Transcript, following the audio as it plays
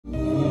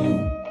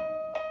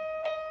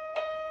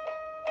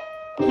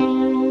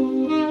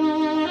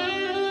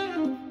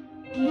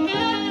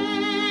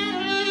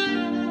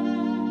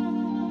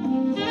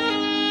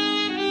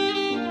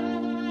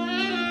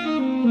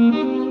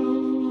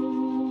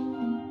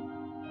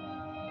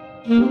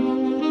It's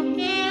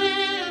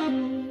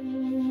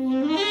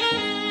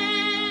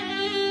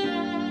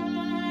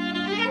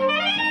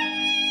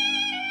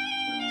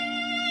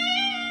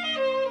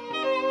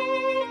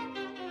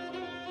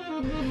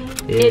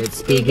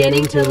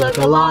beginning to look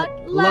a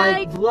lot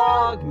like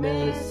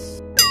Vlogmas.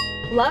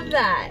 Love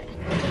that.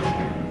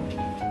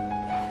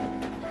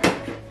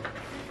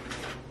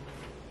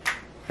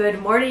 Good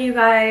morning, you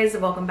guys.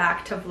 Welcome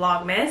back to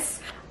Vlogmas.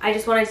 I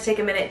just wanted to take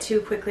a minute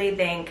to quickly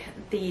thank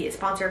the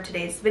sponsor of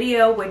today's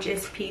video, which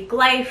is Pique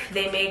Life.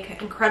 They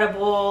make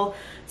incredible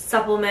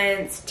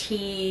supplements,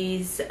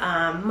 teas,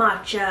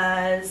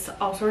 matchas,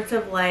 all sorts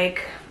of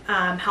like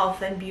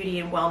health and beauty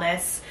and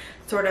wellness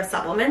sort of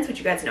supplements, which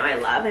you guys know I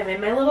love. I'm in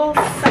my little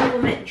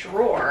supplement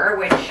drawer,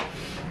 which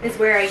is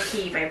where I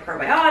keep my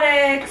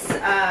probiotics,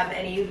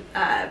 any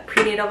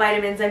prenatal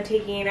vitamins I'm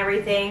taking and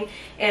everything,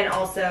 and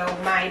also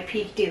my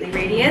Pique Daily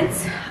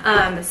Radiance.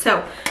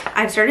 So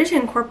I've started to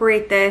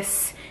incorporate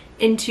this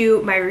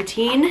into my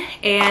routine,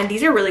 and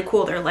these are really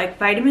cool. They're like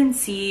vitamin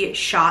C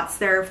shots.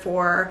 They're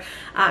for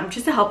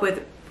just to help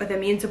with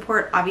immune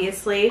support,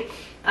 obviously,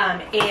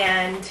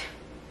 and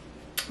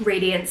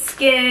radiant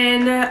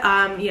skin.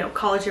 You know,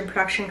 collagen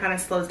production kind of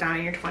slows down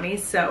in your 20s,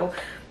 so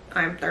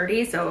I'm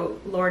 30,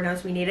 so Lord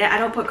knows we need it. I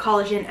don't put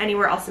collagen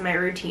anywhere else in my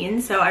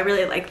routine, so I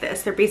really like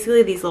this. They're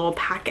basically these little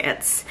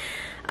packets,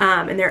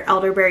 and they're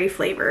elderberry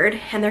flavored,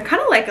 and they're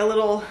kind of like a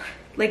little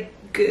like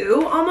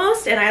goo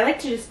almost, and I like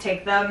to just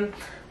take them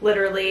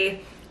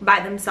literally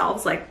by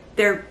themselves. Like,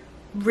 they're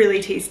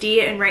really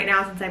tasty, and right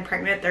now since I'm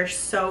pregnant, they're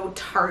so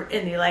tart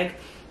and they like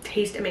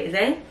taste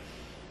amazing,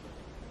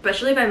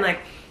 especially if I'm like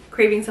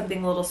craving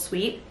something a little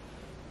sweet.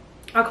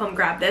 I'll come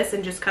grab this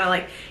and just kind of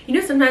like, you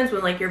know, sometimes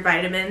when like your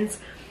vitamins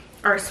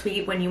are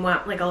sweet, when you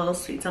want like a little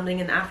sweet something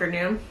in the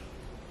afternoon,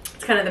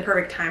 it's kind of the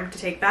perfect time to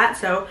take that.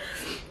 So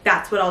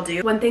that's what I'll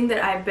do. One thing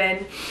that I've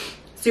been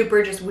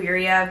super just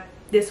weary of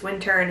this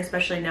winter, and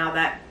especially now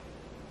that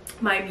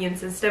my immune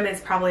system is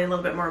probably a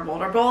little bit more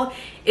vulnerable,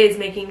 is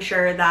making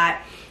sure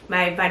that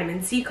my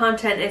vitamin C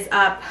content is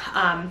up,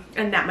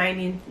 and that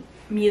my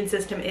immune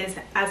system is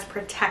as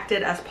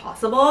protected as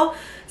possible.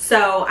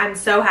 So I'm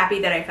so happy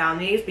that I found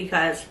these,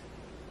 because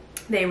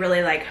they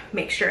really like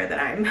make sure that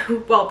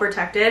I'm well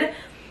protected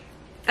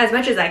as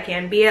much as I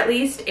can be, at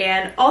least,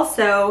 and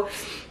also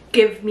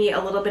give me a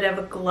little bit of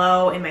a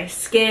glow in my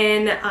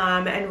skin,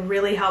 and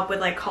really help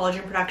with like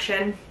collagen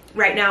production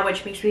right now,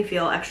 which makes me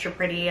feel extra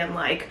pretty. And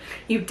like,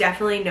 you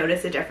definitely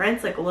notice a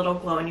difference, like a little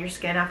glow in your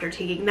skin after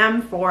taking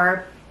them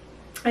for,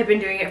 I've been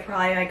doing it for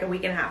probably like a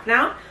week and a half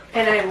now.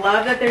 And I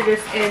love that they're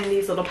just in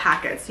these little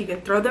packets. You can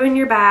throw them in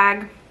your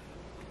bag.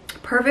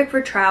 Perfect for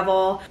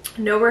travel.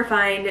 No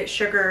refined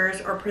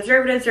sugars or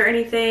preservatives or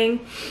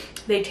anything.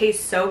 They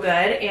taste so good,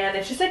 and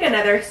it's just like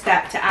another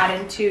step to add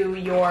into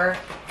your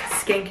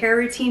skincare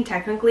routine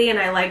technically. And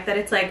I like that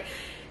it's like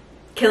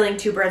killing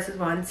two birds with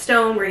one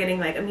stone. We're getting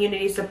like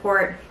immunity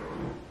support,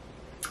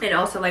 and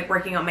also like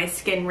working on my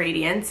skin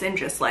radiance and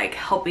just like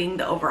helping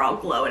the overall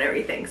glow and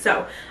everything.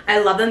 So I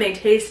love them. They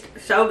taste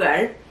so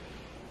good.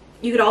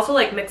 You could also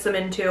like mix them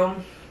into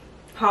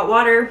hot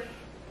water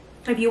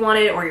if you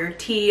wanted, or your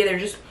tea. They're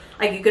just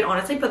like, you could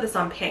honestly put this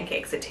on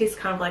pancakes. It tastes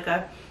kind of like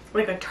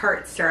a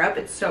tart syrup.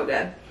 It's so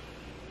good.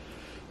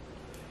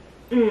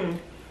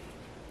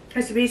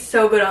 This would be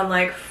so good on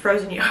like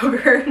frozen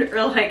yogurt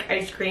or like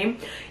ice cream.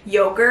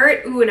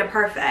 Yogurt, ooh, in a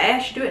parfait. I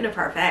should do it in a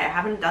parfait. I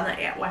haven't done that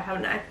yet. Why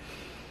haven't I?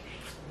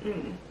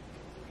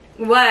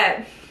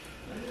 What?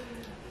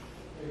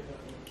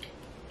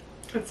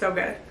 It's so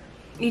good.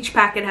 Each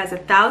packet has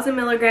 1,000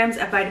 milligrams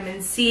of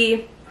vitamin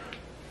C,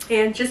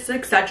 and just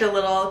like such a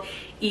little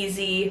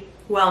easy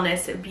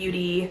wellness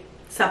beauty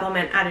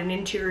supplement added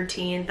into your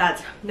routine.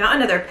 That's not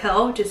another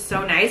pill, which is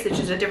so nice. It's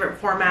just a different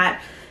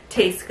format.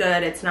 Tastes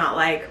good. It's not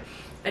like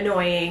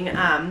annoying,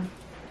 and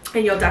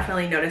you'll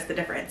definitely notice the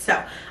difference.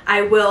 So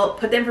I will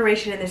put the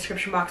information in the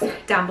description box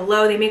down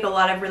below. They make a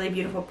lot of really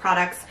beautiful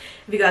products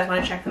if you guys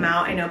want to check them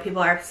out. I know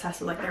people are obsessed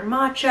with like their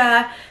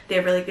matcha. They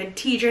have really good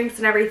tea drinks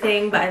and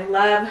everything, but I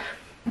love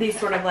these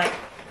sort of like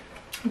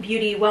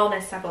beauty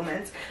wellness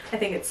supplements. I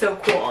think it's so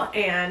cool,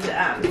 and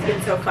it's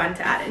been so fun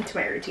to add into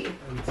my routine.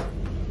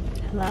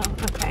 Hello.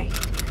 Okay,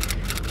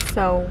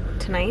 so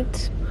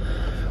tonight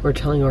we're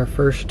telling our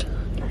first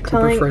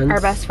group of friends,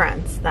 our best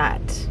friends,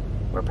 that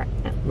we're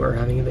pregnant. We're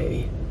having a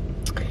baby.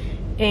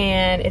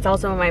 And it's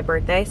also my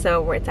birthday,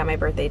 so it's at my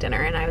birthday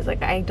dinner, and I was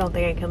like, I don't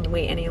think I can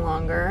wait any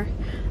longer.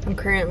 I'm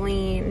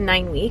currently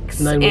 9 weeks.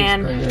 9 weeks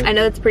and pregnant. I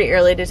know it's pretty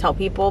early to tell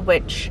people,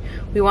 but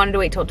we wanted to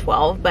wait till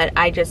 12, but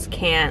I just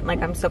can't,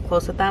 like, I'm so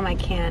close with them, I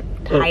can't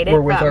hide it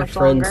We're with that our much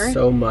friends longer.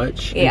 so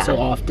much and so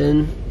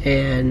often,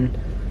 and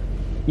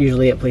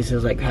usually at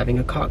places like having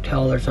a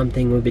cocktail or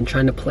something, we've been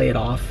trying to play it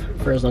off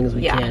for as long as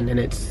we can, and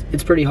it's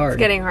pretty hard. It's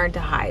getting hard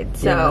to hide.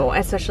 So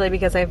especially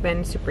because I've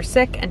been super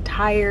sick and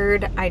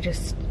tired, I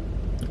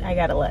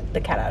gotta let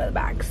the cat out of the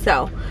bag.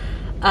 So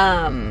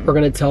we're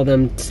gonna tell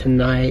them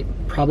tonight,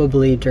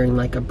 probably during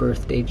like a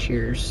birthday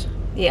cheers.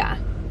 Yeah.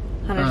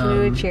 Hunter's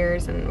do a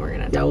cheers, and we're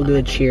gonna. Yeah, we'll do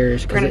a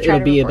cheers because it'll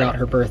be about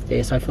her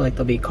birthday, so I feel like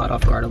they'll be caught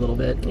off guard a little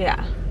bit.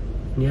 Yeah.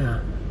 Yeah.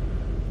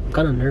 I'm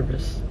kind of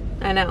nervous.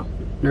 I know.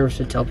 Nervous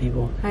to tell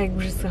people. I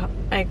just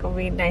like it'll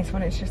be nice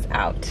when it's just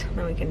out,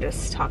 and we can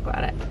just talk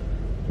about it.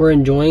 We're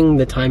enjoying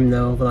the time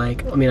though.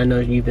 Like, I mean, I know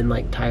you've been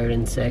like tired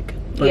and sick,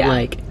 but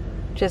like,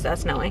 just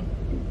us knowing.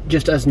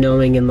 Just us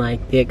knowing, and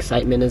like the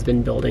excitement has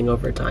been building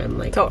over time.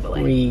 Like,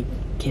 totally. We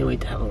can't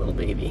wait to have a little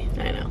baby.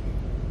 I know.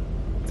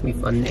 It's gonna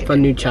be fun.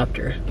 Fun new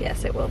chapter.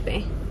 Yes, it will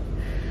be.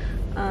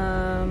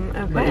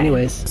 Okay. But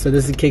anyways, so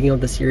this is kicking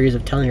off the series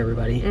of telling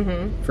everybody,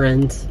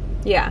 friends,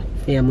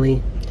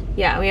 family.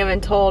 Yeah, we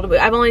haven't told.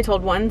 I've only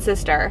told one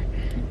sister.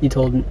 You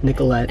told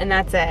Nicolette, and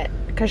that's it.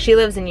 Because she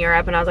lives in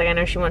Europe, and I was like, I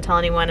know she won't tell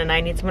anyone, and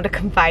I need someone to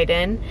confide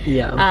in.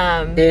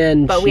 Yeah.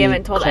 But we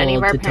haven't told any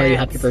of our parents. To tell you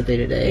happy birthday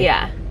today.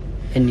 Yeah.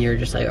 And you're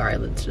just like, all right,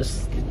 let's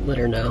just let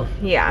her know.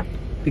 Yeah.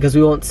 Because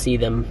we won't see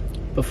them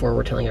before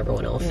we're telling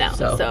everyone else. No.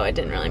 So it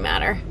didn't really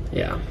matter.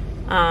 Yeah.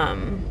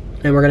 And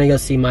we're gonna go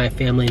see my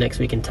family next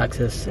week in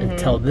Texas and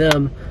tell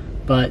them,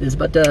 but it's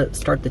about to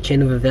start the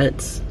chain of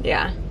events.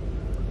 Yeah.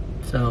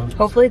 So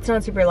hopefully it's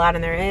not super loud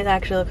in there. It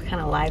actually looks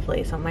kind of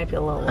lively, so it might be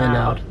a little loud. I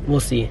know. We'll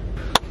see.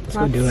 Let's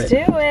go do it. Let's do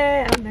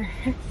it. I'm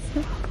nervous.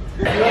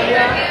 We're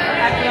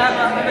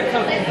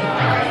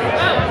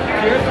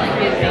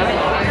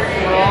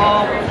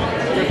all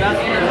your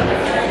best friends.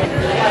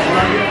 I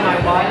love you, my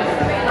wife,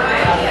 best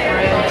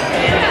friend,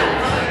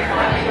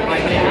 and my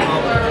baby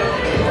mama.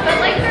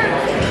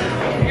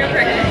 You're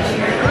pregnant.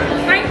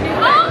 I knew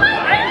it. Oh my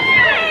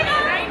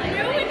God! I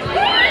knew it.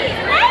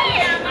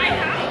 Damn, I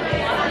have.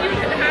 You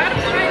had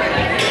one.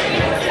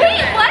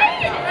 Wait, what? I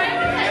knew it.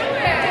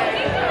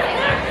 I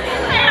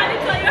had to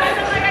tell you. I was like,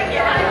 I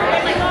can't have it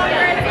like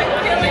longer, and it's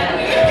like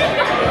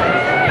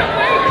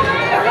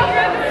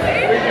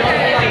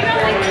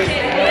killing me.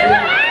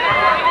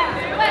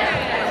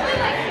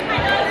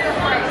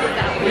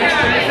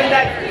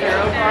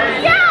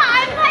 Yeah,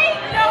 I'm like,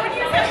 no, when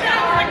you said that, I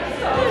was like,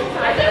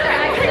 I think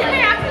I couldn't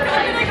ask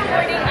something like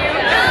avoiding you.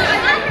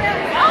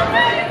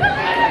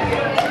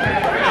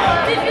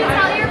 Did you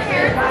tell your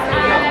parents?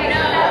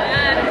 No,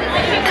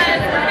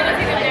 because we're going to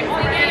take it next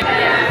weekend.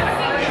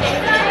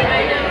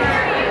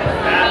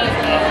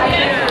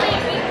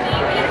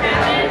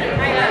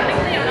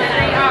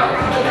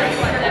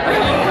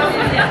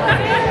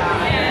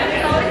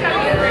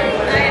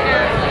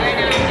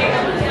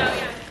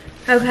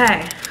 Okay.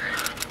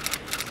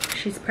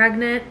 She's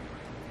pregnant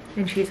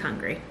and she's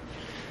hungry.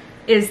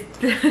 Is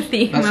the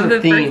theme of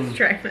the first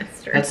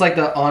trimester. That's like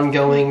the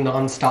ongoing,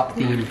 non-stop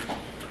theme.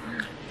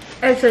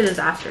 It's a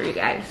disaster, you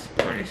guys,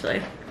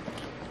 honestly.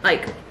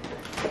 Like,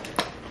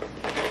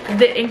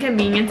 the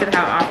inconvenience of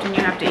how often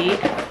you have to eat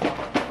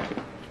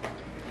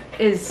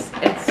it's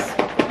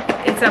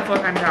a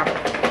full-time job.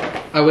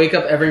 I wake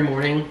up every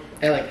morning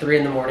at like 3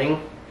 in the morning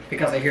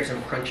because I hear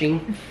some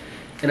crunching.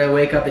 And I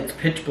wake up, it's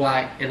pitch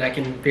black, and I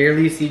can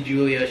barely see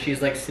Julia.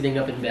 She's like sitting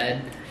up in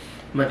bed,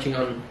 munching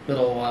on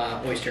little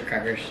oyster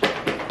crackers.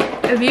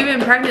 If you've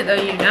been pregnant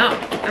though, you know.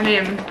 I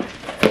mean,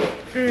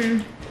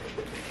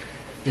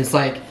 It's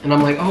like, and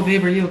I'm like, oh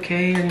babe, are you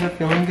okay? Are you not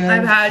feeling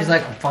good? She's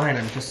like, I'm fine,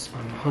 I'm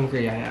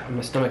hungry,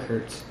 my stomach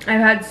hurts.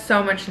 I've had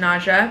so much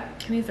nausea.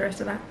 Can you eat the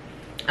rest of that?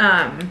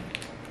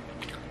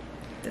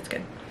 That's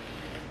good.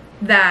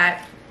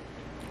 That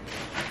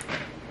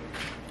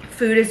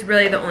food is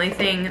really the only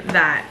thing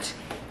that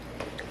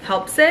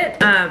helps it.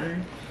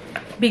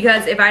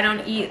 Because if I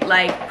don't eat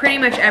like pretty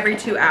much every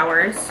 2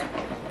 hours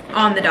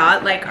on the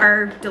dot, like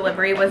our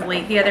delivery was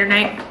late the other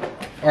night.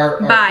 Our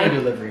food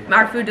delivery.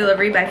 Our food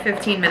delivery by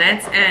 15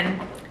 minutes, and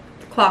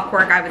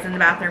clockwork, I was in the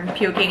bathroom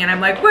puking and I'm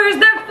like, where's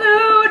the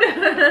food?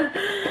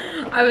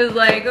 I was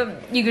like,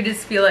 you could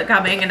just feel it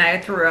coming, and I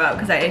threw up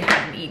because I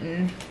hadn't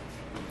eaten.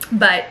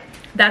 But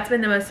that's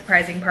been the most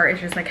surprising part, is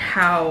just like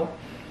how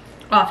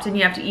often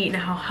you have to eat and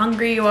how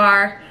hungry you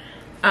are.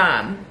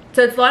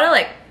 So it's a lot of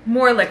like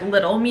more like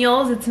little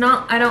meals. It's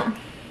not, I don't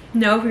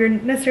know if you're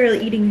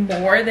necessarily eating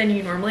more than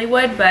you normally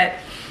would, but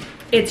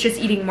it's just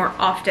eating more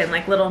often,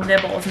 like little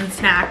nibbles and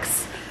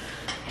snacks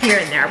here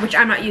and there, which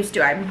I'm not used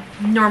to. I'm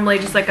normally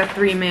just like a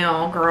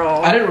 3-meal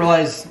girl. I didn't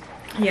realize,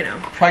 you know,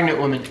 pregnant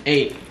women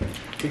ate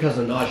because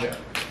of nausea.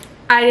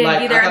 I didn't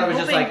either. I thought it was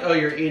just like, oh,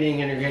 you're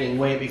eating and you're getting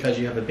weight because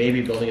you have a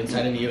baby building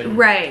inside of you. And,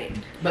 right.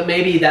 But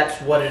maybe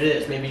that's what it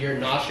is. Maybe you're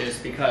nauseous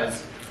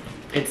because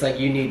it's like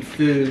you need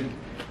food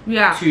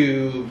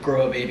to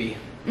grow a baby.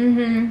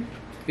 Mm-hmm.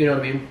 You know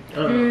what I mean? I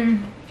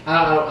don't know.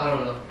 I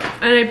don't know.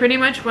 And I pretty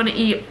much want to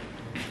eat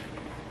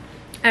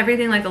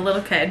everything like a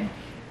little kid.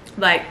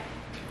 Like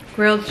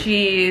grilled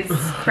cheese,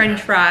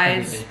 french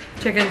fries,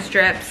 chicken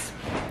strips,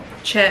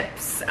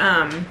 chips,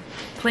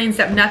 plain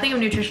stuff. Nothing of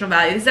nutritional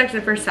value. This is actually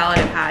the first salad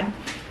I've had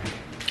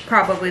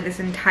probably this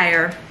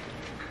entire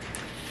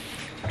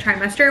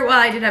trimester. Well,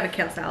 I did have a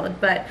kale salad,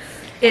 but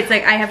it's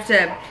like I have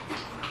to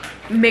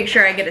make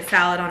sure I get a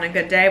salad on a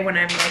good day when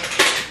I'm like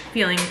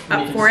feeling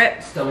up for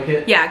it. Stomach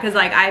it? Yeah, because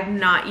like I'm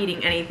not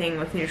eating anything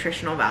with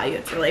nutritional value.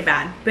 It's really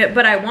bad.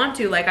 But I want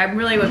to, like, I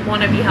really would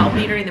want to be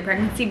healthy during the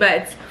pregnancy,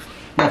 but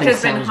Nothing It's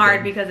just been sounds hard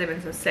good. because I've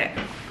been so sick.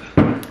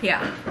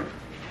 Yeah.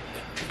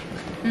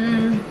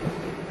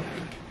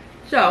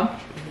 So,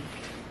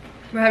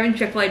 we're having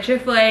Chick-fil-A.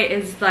 Chick-fil-A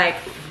is like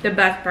the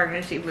best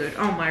pregnancy food.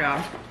 Oh my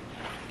god.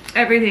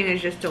 Everything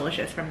is just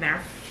delicious from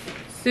there.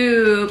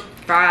 Soup,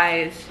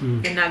 fries,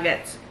 and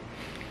nuggets.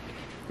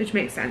 Which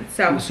makes sense.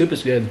 So The soup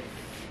is good.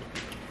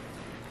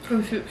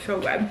 oh, soup's so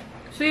good.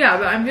 So yeah,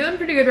 but I'm feeling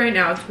pretty good right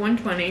now. It's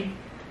 1:20.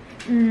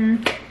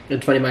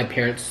 It's funny, my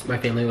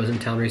family was in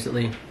town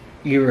recently.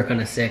 You were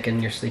kind of sick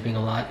and you're sleeping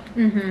a lot,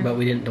 but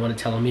we didn't want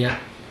to tell them yet.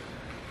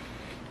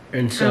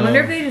 And so I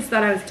wonder if they just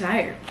thought I was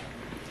tired.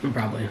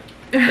 probably.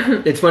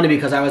 It's funny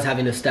because I was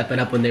having to step it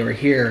up when they were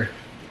here,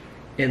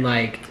 and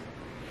like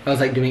I was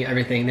like doing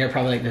everything. They're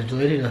probably like, "Does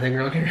Julie do nothing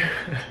around here?"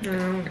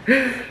 No.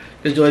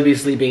 Because Julie be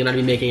sleeping and I'd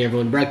be making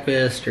everyone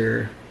breakfast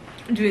or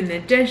Doing the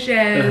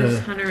dishes.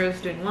 Hunter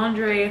was doing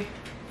laundry.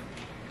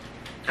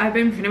 I've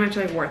been pretty much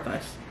like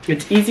worthless.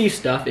 it's easy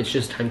stuff. It's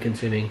just time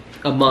consuming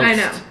amongst I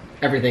know.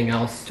 everything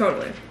else.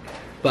 Totally.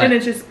 But And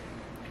it's just,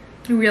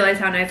 you realize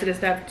how nice it is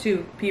to have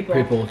two people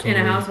in totally.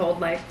 a household,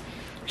 like,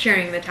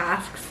 sharing the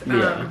tasks.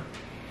 Yeah.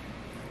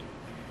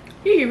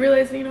 Yeah, you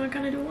realize, you know, I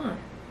kind of do a lot.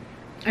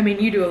 I mean,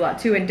 you do a lot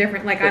too in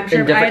different, like, I'm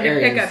sure in if I had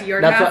different to pick areas. up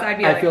your That's task, what- I'd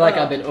be I like, feel like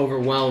 "Oh, I've been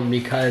overwhelmed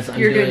because I'm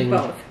you're doing doing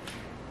both.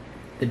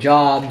 the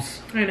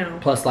jobs I know.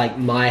 plus like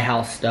my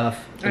house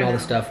stuff and I all the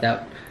know. stuff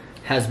that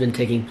has been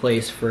taking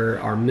place for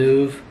our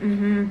move,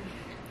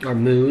 our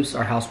moves,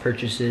 our house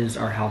purchases,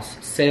 our house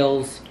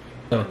sales.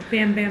 So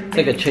Bam, bam, it's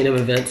like a bam. chain of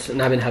events,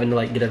 and I've been having to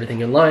like get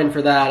everything in line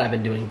for that. I've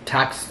been doing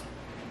tax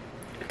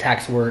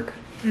work,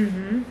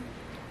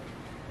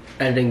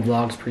 editing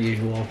vlogs per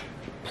usual,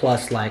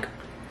 plus like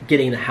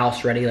getting the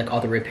house ready, like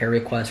all the repair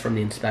requests from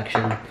the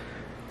inspection,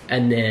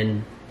 and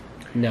then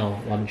no,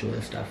 a lot of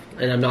Julia stuff.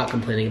 And I'm not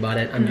complaining about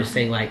it. I'm just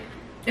saying like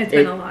It's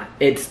been a lot.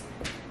 It's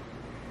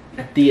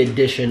the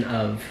addition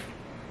of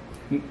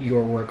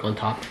your work on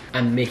top.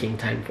 I'm making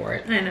time for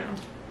it. I know.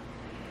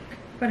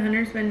 But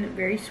Hunter's been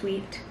very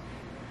sweet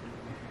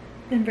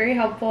and very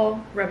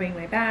helpful, rubbing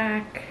my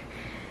back,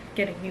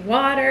 getting me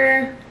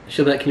water.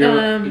 She'll be like, "Can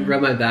you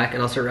rub my back?"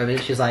 And I'll start rubbing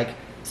it. She's like,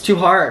 "It's too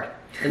hard."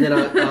 And then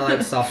I'll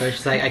like soften her.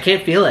 She's like, "I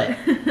can't feel it."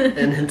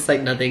 And it's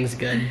like nothing's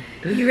good.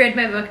 You read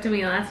my book to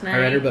me last night. I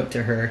read her book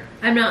to her.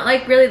 I'm not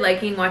like really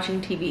liking watching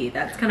TV.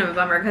 That's kind of a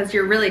bummer because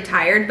you're really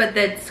tired, but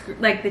that's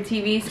like the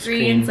TV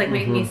screens like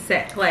make me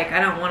sick. Like I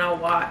don't want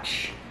to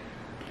watch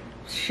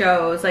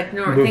shows like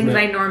things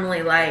I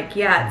normally like.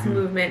 Yeah, it's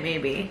movement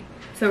maybe.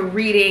 So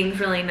reading's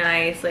really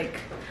nice. Like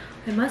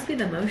it must be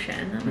the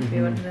motion. That must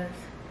be what it is.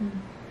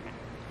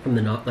 From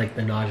the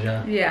the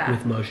nausea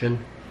with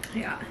motion.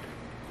 Yeah.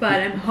 But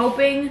I'm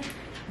hoping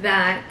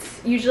that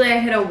usually I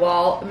hit a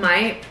wall.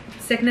 My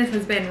sickness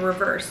has been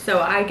reversed. So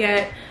I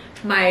get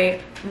my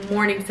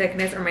morning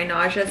sickness or my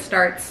nausea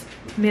starts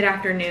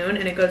mid-afternoon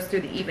and it goes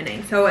through the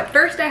evening. So at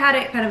first I had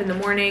it kind of in the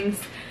mornings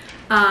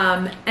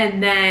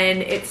and then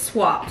it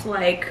swapped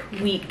like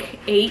week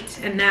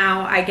 8 and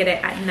now I get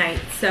it at night.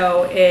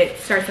 So it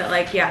starts at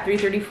like,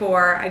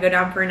 3:34. I go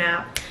down for a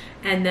nap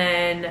and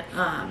then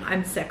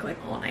I'm sick like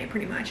all night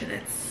pretty much and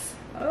it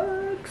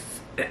sucks.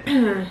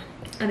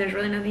 And there's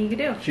really nothing you can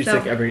do. She's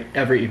sick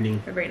every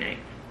evening. Every night.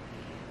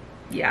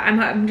 Yeah,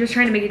 I'm just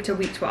trying to make it to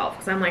week 12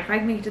 because I'm like, if I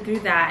can make it through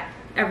that,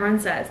 everyone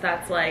says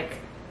that's like.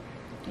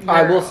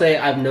 I will say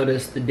I've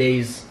noticed the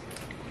days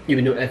you've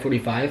been doing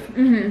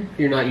F45,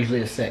 you're not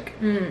usually as sick.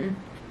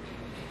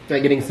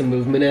 Like getting some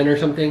movement in or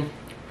something.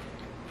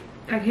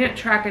 I can't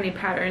track any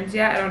patterns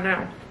yet. I don't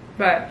know,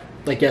 but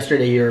like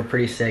yesterday you were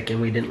pretty sick and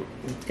we didn't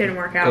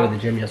work go out. to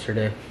the gym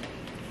yesterday.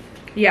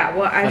 Yeah,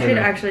 well, I should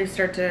know. actually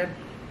start to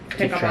pick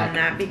Keep up track. on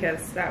that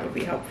because that would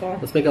be helpful.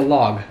 Let's make a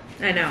log.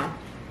 I know.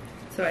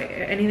 So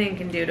anything I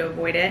can do to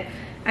avoid it.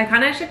 I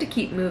kind of just have to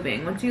keep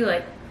moving. Once you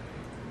like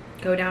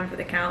go down for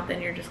the count,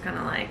 then you're just kind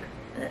of like.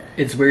 Ugh.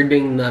 It's weird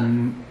being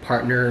the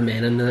partner or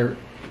man in the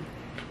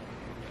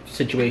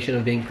situation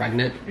of being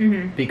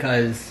pregnant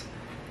because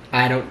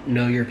I don't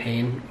know your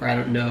pain or I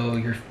don't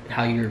know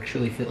how you're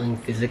truly feeling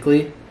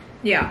physically.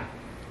 Yeah.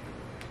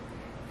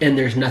 And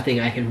there's nothing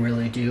I can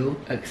really do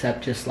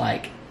except just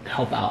like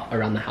help out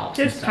around the house.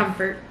 and Just stuff.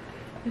 comfort.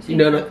 Just You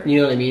know comfort.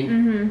 what I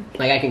mean?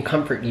 Like I can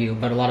comfort you,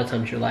 but a lot of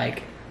times you're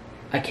like,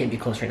 I can't be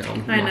close right now.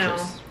 I'm I know.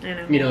 nauseous. I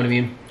know. You know what I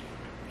mean?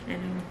 I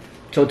know.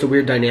 So it's a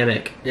weird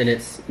dynamic, and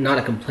it's not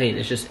a complaint.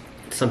 It's just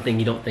something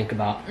you don't think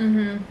about.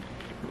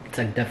 It's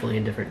like definitely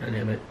a different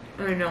dynamic,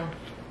 I know.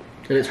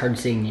 and it's hard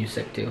seeing you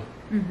sick too.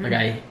 Like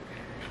I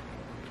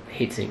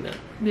hate seeing that.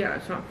 Yeah,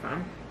 it's not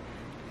fun.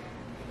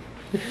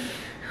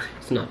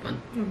 It's not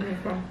fun. Okay,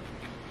 fun.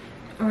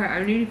 Alright,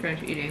 I need to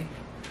finish eating.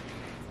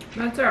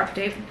 That's our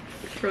update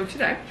for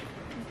today.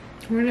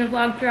 We're gonna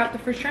vlog throughout the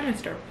first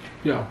trimester.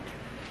 Yeah.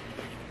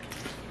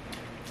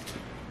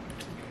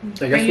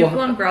 I Are you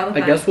feeling girl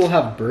the guess we'll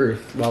have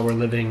birth while we're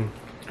living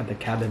at the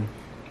cabin.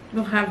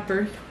 We'll have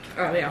birth.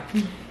 Oh yeah.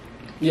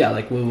 Yeah,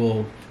 like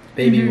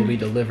baby will be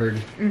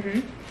delivered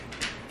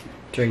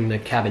during the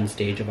cabin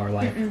stage of our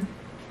life.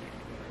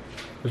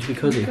 Which would be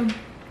cozy.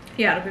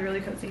 Yeah, it'll be really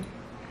cozy.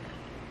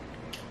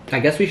 I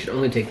guess we should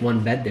only take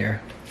one bed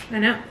there. I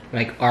know.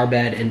 Like our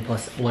bed and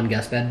plus one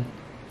guest bed.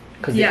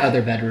 Because the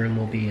other bedroom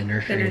will be a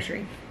nursery. The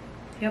nursery.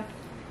 Yep.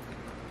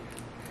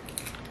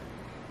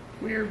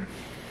 Weird.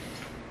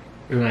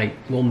 And like,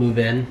 we'll move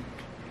in.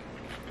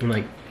 And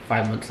like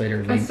 5 months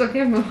later, I still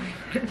can't move.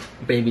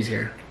 baby's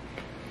here.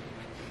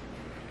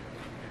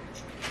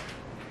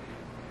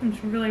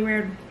 It's really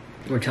weird.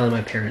 We're telling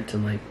my parents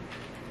in like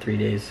 3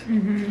 days.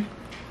 Mm-hmm.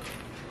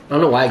 I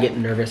don't know why I get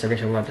nervous every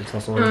time we have to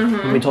tell someone.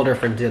 When we told our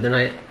friends the other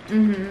night,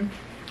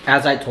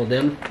 as I told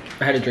them,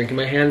 I had a drink in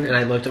my hand and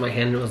I looked at my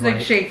hand and it was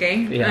like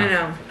shaking. Yeah. I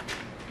know.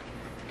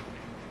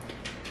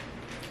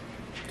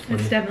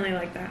 It's definitely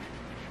like that.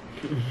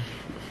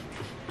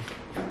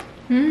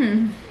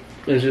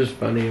 It's just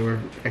funny.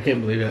 I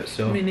can't believe it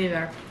still. Me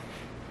neither.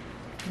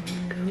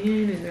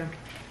 Me neither.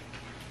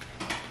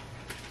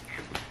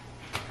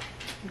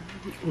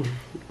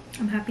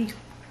 I'm happy.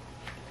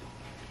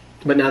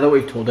 But now that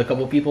we've told a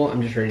couple people,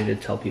 I'm just ready to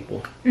tell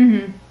people.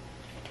 I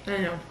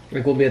know.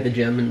 Like we'll be at the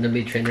gym and there'll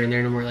be a trainer in there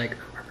and we're like,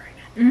 oh, we're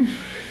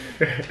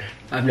pregnant.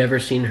 I've never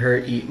seen her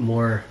eat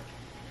more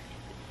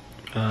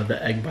the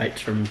egg bites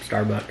from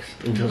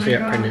Starbucks until she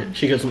got pregnant.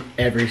 She gets them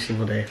every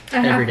single day.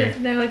 Every day.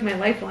 They're like my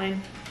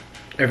lifeline.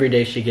 Every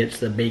day she gets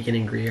the bacon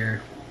and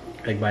Gruyere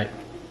egg bite.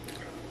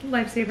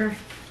 Lifesaver.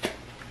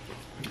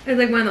 It's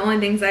like one of the only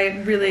things I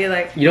really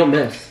like. You don't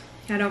miss.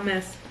 I don't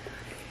miss.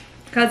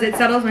 Because it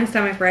settles my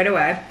stomach right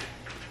away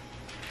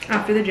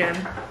after the gym.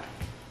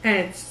 And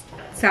it's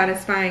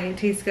satisfying. It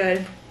tastes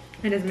good.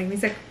 It doesn't make me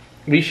sick.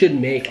 We should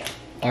make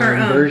our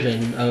own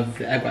version of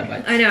the egg white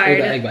bites. I know. Or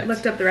the I egg bites.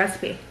 looked up the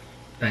recipe.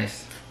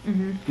 Nice. We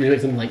make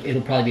something like,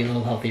 it'll probably be a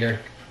little healthier.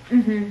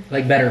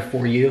 Like better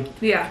for you.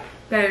 Yeah.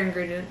 Better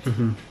ingredients.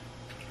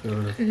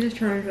 Alright. It just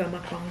turned into a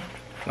mukbang.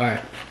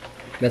 Alright.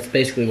 That's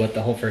basically what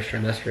the whole first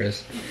trimester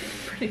is.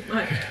 Pretty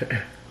much.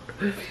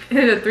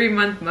 It's a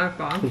 3-month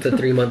mukbang. It's a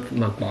 3-month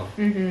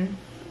mukbang.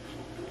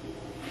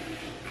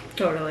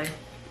 Totally.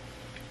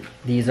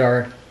 These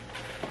have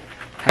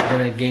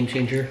been a game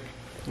changer,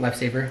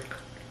 lifesaver.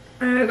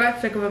 I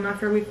got sick of them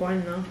after week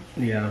 1 though.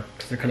 Yeah,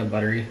 because they're kind of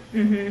buttery.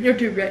 You're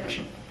too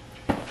rich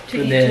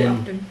to eat then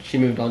too often. she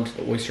moved on to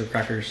the oyster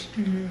crackers.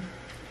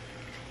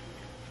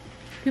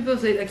 People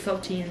say like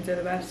saltines are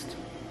the best.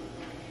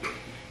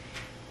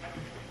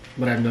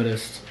 But I've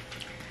noticed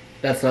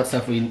that's not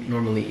stuff we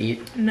normally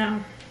eat.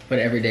 No. But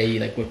every day you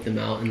like whip them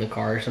out in the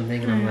car or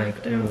something, and I'm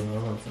like, oh, I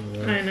want some of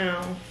those. I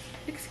know.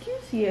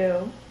 Excuse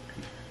you.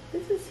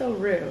 This is so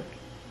rude.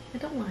 I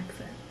don't like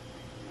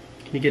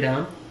it. Can you get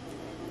down?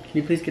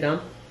 Can you please get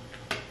down?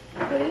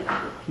 Please?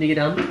 Can you get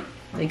down?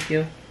 Thank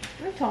you.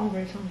 I'm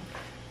hungry.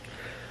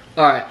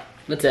 Alright,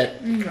 that's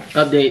it. Okay.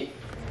 Update.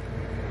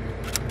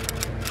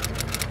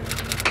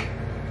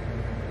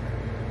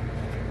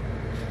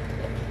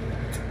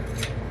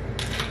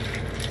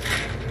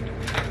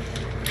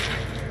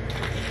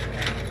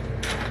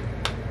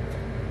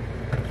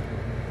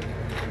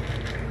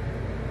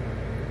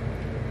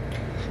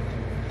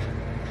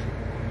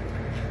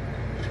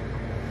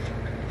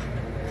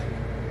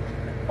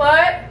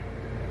 What?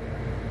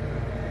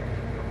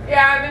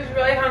 Yeah, I'm just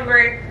really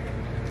hungry.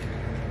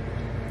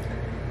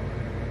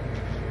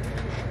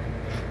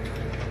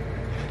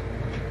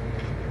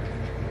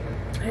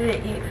 I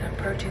didn't eat enough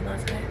protein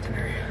last night at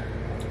dinner.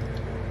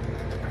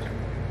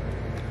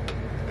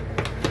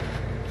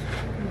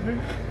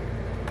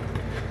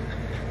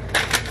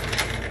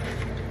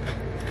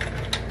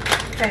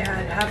 I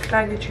had half a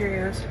bag of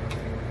Cheerios,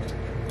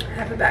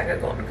 half a bag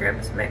of Golden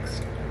Grams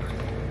mixed.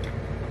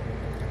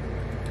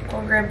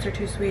 Golden Grams are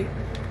too sweet.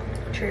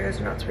 Cheerios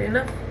are not sweet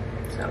enough,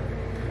 so.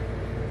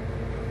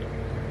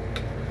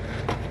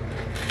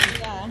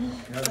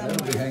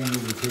 That'll be hanging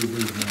over the TV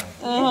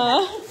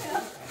now.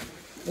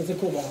 That's a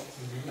cool box.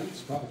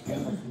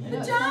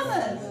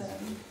 Pajamas.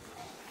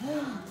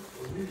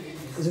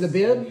 Is it a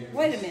bib?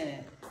 Wait a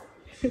minute.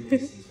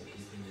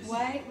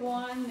 Wait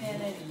 1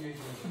 minute.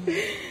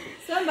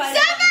 Somebody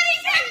Somebody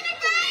check the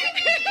break!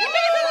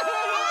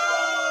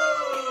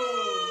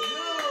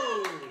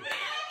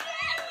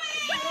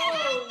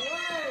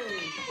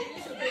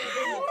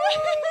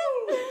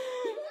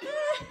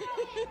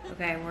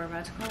 Okay, we're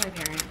about to call my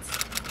parents.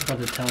 I'm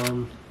about to tell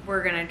them.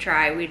 We're gonna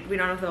try. We don't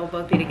know if they'll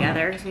both be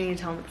together, so we need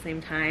to tell them at the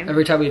same time.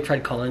 Every time we've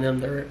tried calling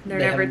them, they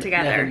never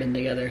together. Never been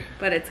together.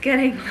 But it's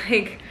getting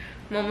like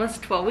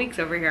almost 12 weeks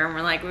over here, and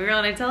we're like, we're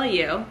gonna tell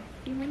you.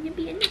 You want to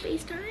be in the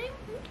FaceTime?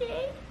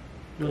 Okay.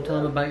 You want to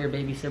tell them about your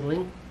baby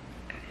sibling?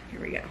 Here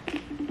we go.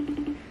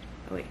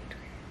 Oh wait.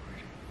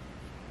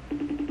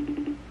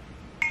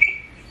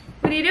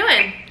 What are you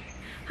doing?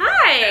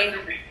 Hi.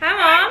 Hi,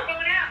 Mom.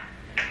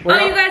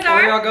 Where you guys are?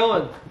 Where y'all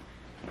going?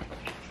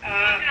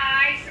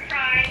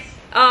 Surprise.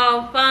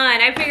 Oh,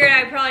 fun. I figured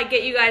I'd probably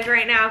get you guys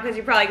right now because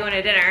you're probably going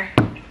to dinner.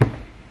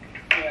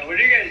 Yeah, what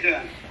are you guys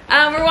doing?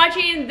 We're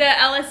watching the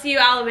LSU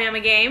Alabama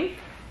game.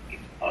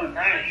 Oh,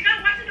 nice. You're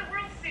not watching the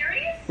World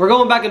Series? We're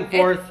going back and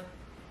forth.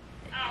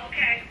 Oh,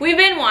 okay. We've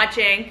been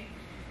watching.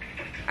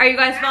 Are you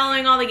guys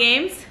following all the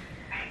games?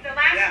 The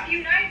last Yeah.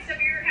 few nights of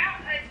your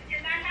house,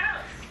 in that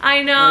house.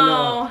 I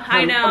know.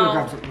 I'm gonna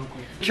grab something real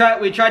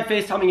quick. We tried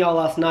FaceTiming y'all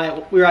last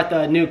night. We were at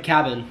the new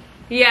cabin.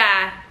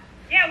 Yeah.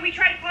 Yeah, we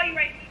tried to call you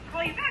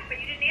back, but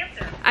you didn't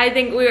answer. I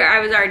think I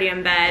was already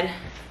in bed.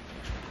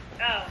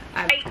 Oh.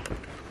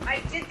 I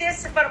did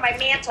this in front of my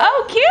mantle.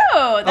 Oh,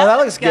 cute. That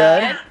looks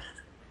good.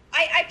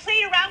 I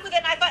played around with it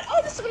and I thought, oh,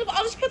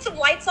 I'll just put some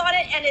lights on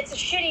it, and it's a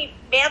shitty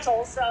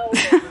mantle, so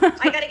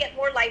I gotta get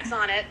more lights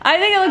on it. I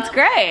think it looks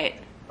great.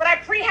 But I'm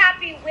pretty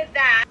happy with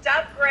that.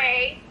 Dove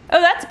gray.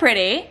 Oh, that's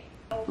pretty.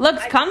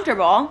 Looks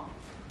comfortable.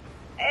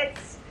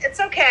 It's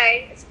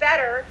okay. It's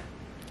better.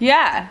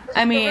 Yeah,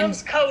 I The mean,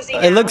 room's cozy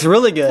now. It looks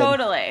really good.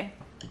 totally.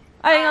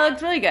 I think it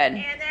looks really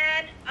good.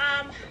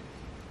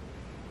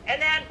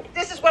 And then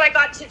this is what I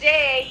got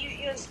today.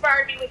 You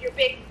inspired me with your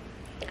big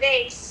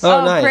vase.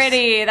 Oh, nice.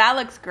 Pretty. That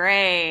looks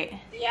great.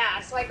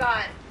 Yeah, so I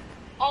got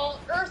all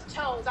earth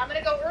tones. I'm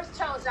gonna go earth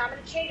tones now. I'm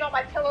gonna change all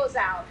my pillows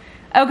out.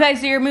 Okay,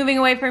 so you're moving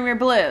away from your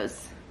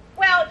blues.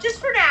 Well, just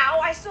for now.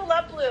 I still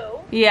love blue.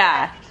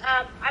 Yeah.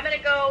 I'm gonna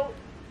go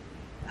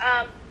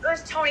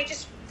earth tony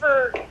just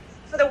for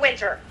the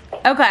winter.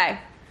 Okay.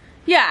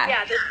 Yeah.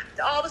 Yeah,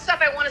 all the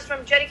stuff I want is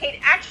from Jenny Kate.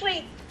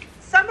 Actually,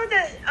 some of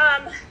the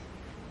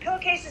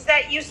pillowcases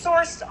that you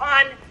sourced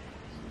on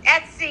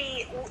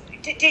Etsy,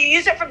 did you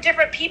use it from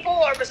different people,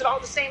 or was it all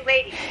the same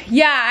lady?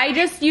 Yeah, I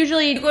just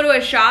usually go to a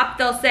shop,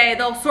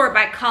 they'll sort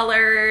by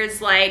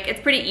colors, like,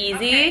 it's pretty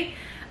easy.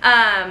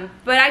 Okay.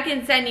 But I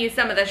can send you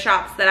some of the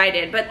shops that I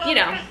did, but well, you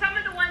know. Because some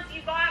of the ones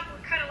you got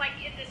were kind of like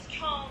in this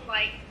tone,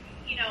 like,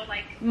 you know,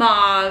 like.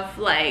 Mauve,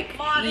 like,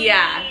 Mauve-y,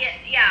 yeah.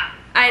 Yeah.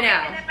 I know.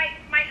 And then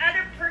my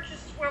other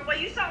purchases were, well,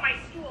 you saw my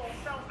stool,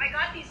 so I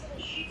got these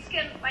little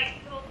sheepskin, like,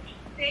 little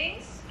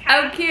things.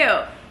 Oh, cute.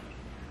 Oh,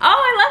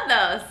 I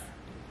love those.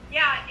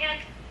 Yeah, and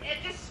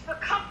just for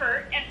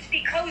comfort and to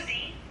be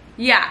cozy.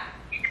 Yeah,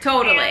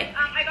 totally. And,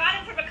 I got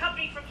it from a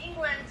company from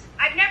England.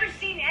 I've never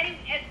seen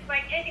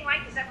anything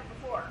like this ever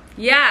before.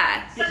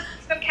 Yeah.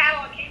 Some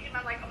catalog came to me.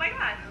 I'm like, oh my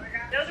god,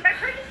 those are my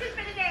purchases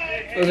for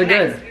today. Those are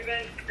good.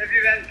 Have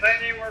you been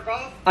playing any more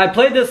golf? I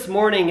played this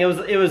morning. It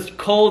was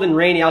cold and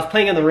rainy. I was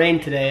playing in the rain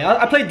today.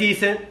 I played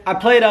decent. I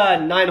played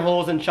 9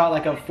 holes and shot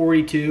like a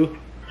 42.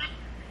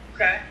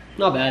 Okay.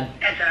 Not bad.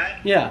 Not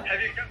bad. Yeah.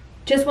 Have you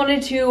Just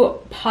wanted to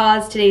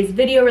pause today's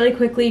video really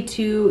quickly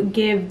to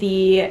give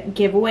the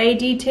giveaway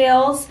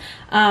details.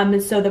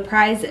 So the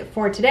prize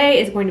for today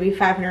is going to be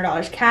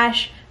 $500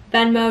 cash,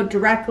 Venmo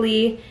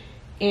directly,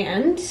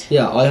 and...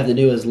 Yeah, all you have to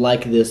do is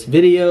like this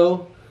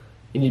video.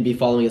 You need to be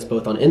following us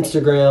both on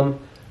Instagram.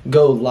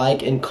 Go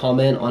like and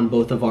comment on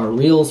both of our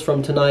reels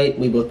from tonight.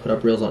 We both put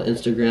up reels on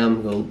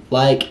Instagram. Go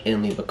like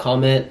and leave a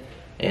comment,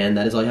 and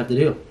that is all you have to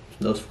do.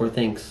 Those 4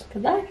 things.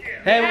 Good luck.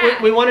 Hey,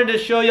 we wanted to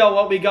show y'all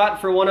what we got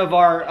for one of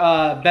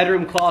our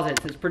bedroom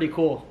closets. It's pretty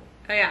cool.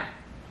 Oh yeah.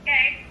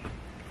 Okay.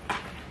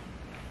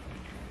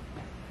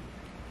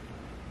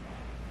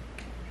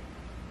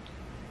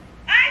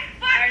 I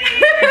fucking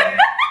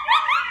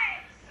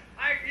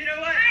you know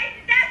what?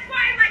 that's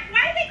why I'm like,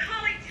 why do they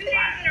call it 2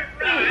 days in a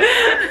row?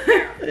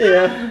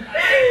 Yeah.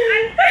 I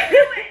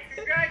knew it.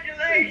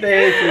 Congratulations.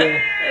 Thank you.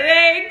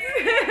 Thanks.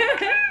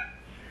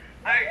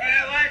 You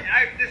know what?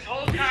 This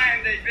whole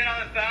time they've been on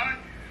the phone,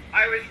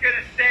 I was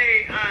gonna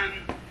say,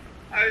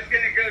 I was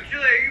gonna go,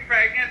 Julie, are you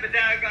pregnant? But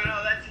then I was going,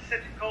 oh, that's just such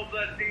a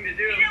cold-blooded thing to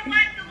do. You know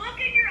what? The look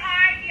in your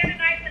eye the other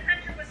night when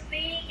Hunter was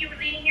leading, you were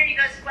leading here, he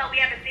goes, well, we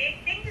have a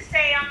big thing to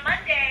say on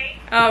Monday.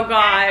 Oh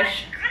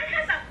gosh. She kind of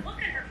has that look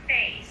in her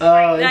face.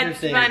 Oh,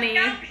 That's interesting. funny.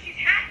 No, she's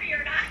happy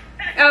or not.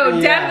 Oh,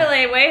 Yeah.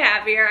 definitely way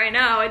happier. I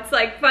know. It's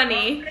like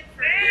funny.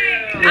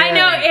 Hey. I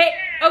know it.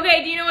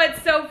 Okay, do you know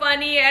what's so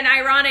funny and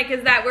ironic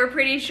is that we're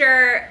pretty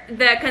sure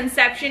the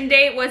conception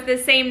date was the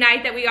same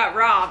night that we got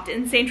robbed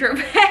in Saint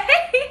Tropez.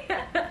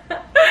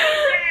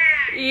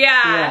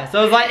 Yeah. Yeah. So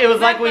it was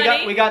like we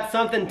funny? got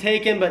something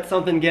taken but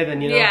something given,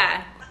 you know.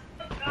 Yeah.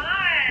 Oh,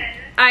 God.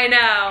 I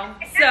know.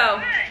 It's So not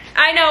good.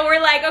 I know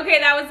we're like, okay,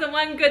 that was the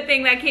one good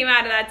thing that came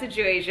out of that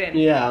situation.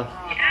 Yeah.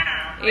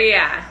 Yeah.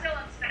 Yeah. I'm still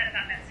upset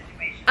about that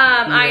situation.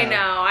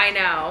 I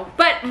know.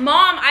 But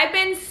Mom, I've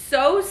been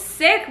so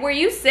sick. Were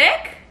you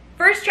sick?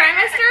 First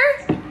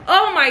trimester?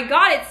 Oh my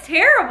God, it's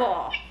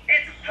terrible.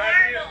 It's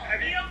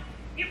horrible.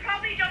 You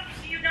probably don't.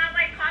 Do you not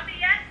like coffee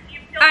yet? You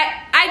don't.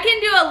 I can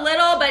do a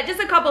little, but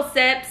just a couple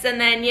sips, and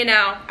then you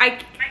know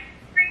I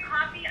drink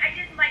coffee. I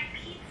didn't like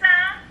pizza.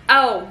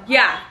 Oh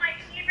yeah. All my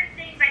favorite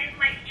things. I didn't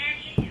like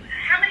any.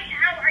 How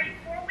are you?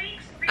 4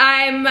 weeks? 3 weeks?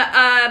 I'm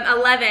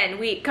 11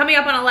 weeks, coming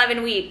up on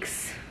 11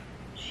 weeks.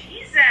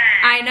 Jesus.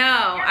 I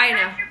know.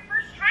 That's your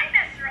first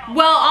trimester. Almost.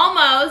 Well,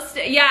 almost.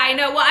 Yeah, I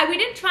know. Well, we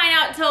didn't find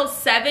out till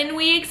 7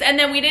 weeks, and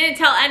then we didn't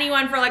tell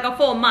anyone for like a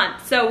full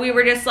month. So we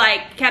were just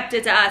like kept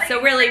it to us.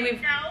 So really,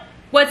 we've. No.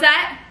 What's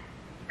that?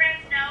 Friends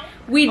know.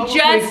 We've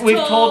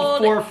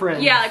told 4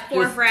 friends. Yeah, like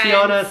 4 Just friends.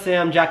 Tiana,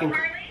 Sam, Jack, and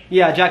Carly?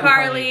 yeah, Jack and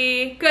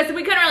Carly, because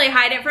we couldn't really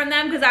hide it from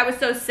them because I was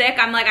so sick.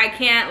 I'm like, I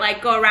can't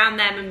like go around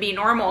them and be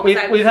normal. We've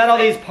had all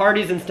these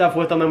parties and stuff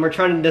with them, and we're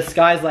trying to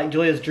disguise like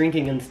Julia's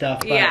drinking and stuff.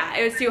 But, yeah,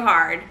 it was too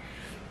hard.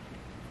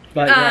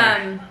 But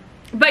yeah.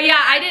 But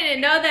yeah, I didn't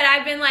know that.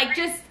 I've been like,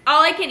 just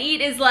all I can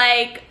eat is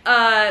like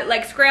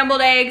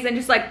scrambled eggs and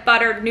just like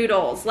buttered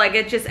noodles. Like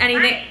it's just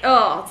anything. Right.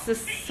 Oh, it's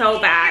just so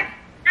bad.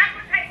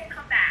 Appetite will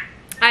come back.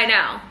 I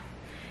know.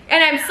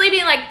 And I'm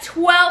sleeping like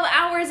 12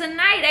 hours a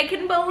night. I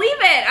couldn't believe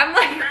it. I'm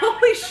like,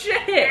 holy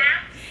shit.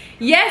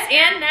 Yes,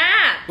 and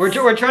naps.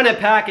 We're trying to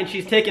pack, and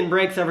she's taking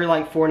breaks every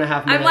like 4.5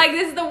 minutes. I'm like,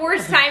 this is the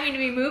worst timing to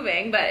be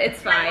moving, but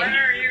it's When fine.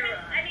 are you?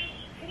 I mean,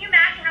 can you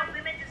imagine how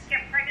women just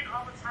get pregnant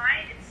all the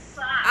time? It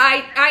sucks.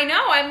 I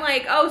know. I'm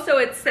like, oh, so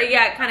it's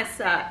yeah, it kind of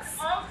sucks.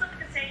 Also,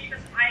 because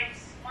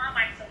Mom,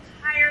 I'm so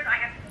tired. I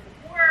have to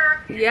go to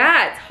work.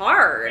 Yeah, it's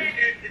hard.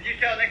 Did you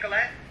tell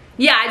Nicolette?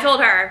 Yeah, I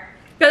told her.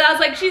 Because I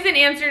was like, she's in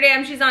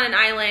Amsterdam, she's on an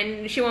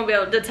island, she won't be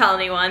able to tell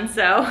anyone,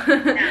 so.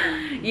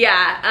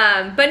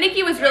 Yeah, but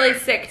Nikki was really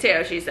sick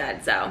too, she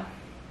said, so.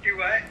 Do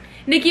what?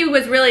 Nikki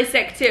was really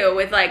sick too,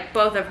 with like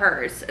both of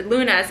hers.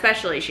 Luna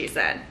especially, she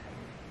said.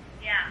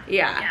 Yeah.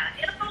 Yeah.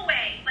 Yeah. It'll go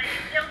away, but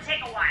it'll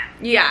take a while.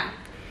 Yeah.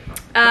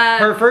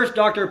 Her first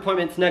doctor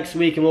appointment's next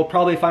week, and we'll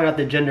probably find out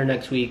the gender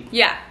next week.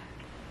 Yeah.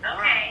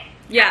 Okay.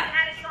 Yeah. Haven't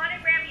had a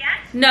sonogram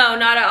yet? No,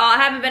 not at all. I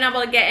haven't been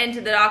able to get into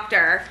the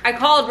doctor. I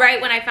called right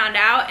when I found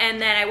out,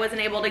 and then I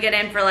wasn't able to get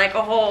in for like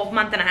a whole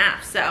month and a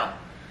half, so.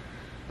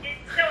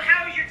 So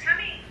how is your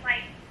tummy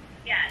like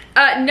yet?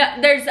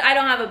 No, I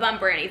don't have a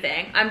bump or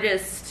anything. I'm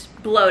just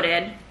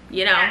bloated,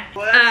 you know.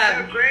 Well,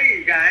 that's so great,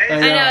 you guys. I I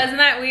know, isn't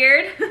that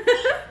weird?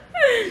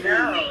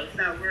 No, it's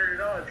not weird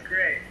at all. It's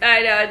great.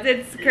 I know,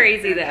 it's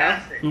crazy though.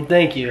 Fantastic.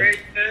 Thank you. Great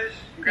news.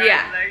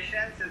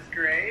 Congratulations. It's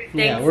great.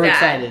 Yeah, Thanks, we're Dad.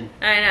 excited.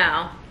 I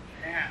know.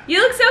 Yeah. You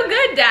look so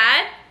good,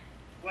 Dad.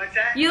 What's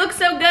that? You look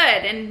so good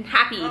and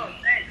happy. Oh,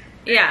 thanks.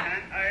 Yeah.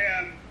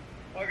 Man.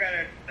 I got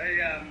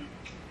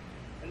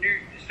a new.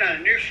 It's not a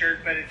new shirt,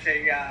 but it's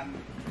a.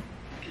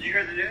 Did you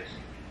hear the news?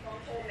 Don't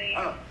fool me.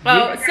 Oh.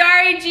 Oh,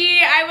 sorry, G.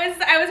 I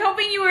was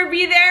hoping you would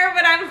be there,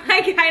 but I'm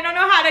like, I don't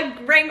know how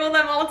to wrangle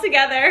them all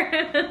together.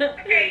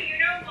 Okay, you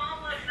know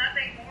Mom loves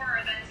nothing more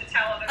than to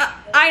tell other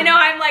people. I know.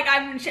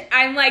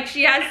 I'm like,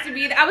 she has to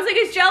be. I was like,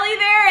 is Jelly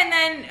there? And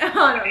then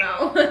I don't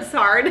know. It's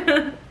hard.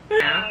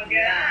 Oh,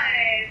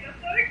 guys, I'm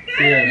so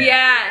excited.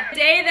 Yeah. The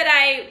day that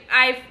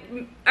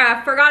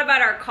I forgot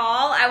about our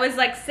call, I was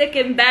like sick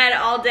in bed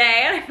all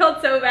day, and I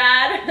felt so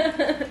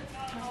bad.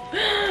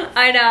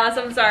 I know.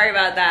 So I'm sorry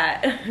about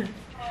that.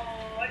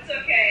 Oh, it's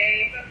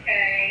okay. It's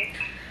okay.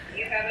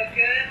 You have a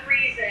good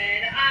reason.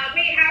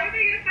 Wait, how are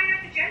they going to find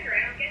out the gender?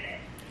 I don't get it.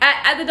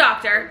 At the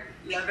doctor.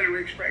 11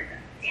 weeks pregnant.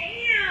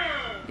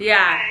 Damn.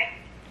 Yeah. Okay.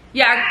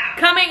 Yeah, Wow.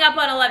 coming up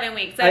on 11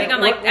 weeks. I think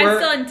I'm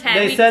still in 10.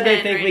 They week said they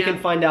 10 think right we now. can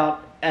find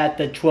out at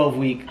the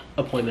 12-week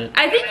appointment.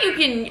 I think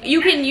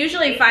you can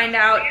usually find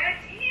out. Yeah,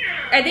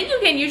 damn. I think you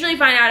can usually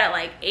find out at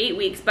like 8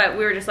 weeks, but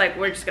we were just like,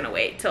 we're just gonna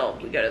wait till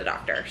we go to the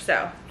doctor.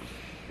 So,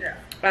 Yeah.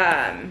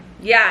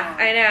 yeah,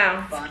 I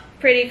know. Fun. It's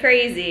pretty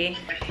crazy.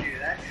 Bless you.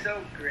 That's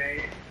so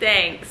great.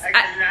 Thanks. I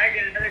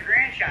get another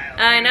grandchild.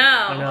 I know.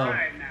 I know. All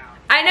right now.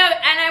 I know,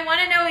 and I want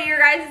to know what your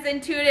guys'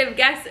 intuitive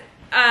guess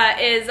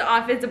is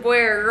if it's a boy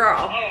or a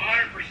Oh, girl.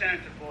 100%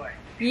 it's a boy.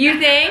 You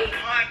think?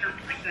 100%.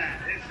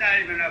 It's not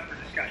even up for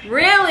discussion.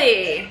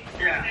 Really?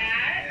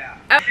 Yeah.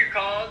 Oh. You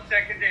called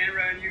second to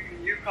inroad,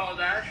 and you called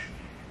us,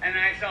 and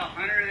I saw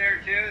Hunter there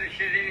too, the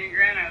shit-eating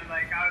grin. I was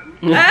like, Hunter.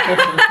 then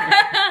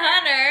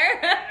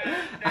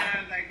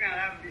I was like, no,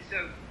 that would be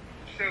so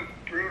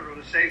brutal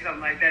to say something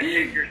like that,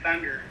 take your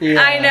thunder.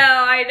 Yeah.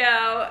 I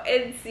know.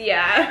 It's,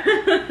 yeah.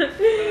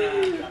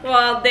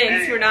 Well,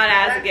 thanks for not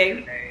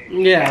asking.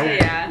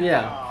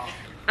 Yeah.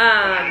 Oh.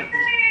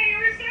 Hey,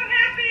 we're so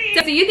happy.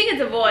 So you think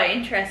it's a boy?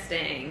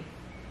 Interesting.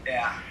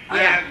 Yeah. I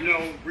Yeah. have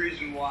no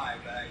reason why,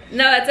 but I just,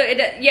 No,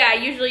 that's yeah.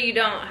 Usually you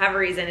don't have a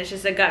reason. It's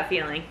just a gut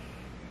feeling.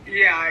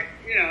 yeah,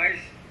 I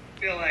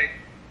just feel like,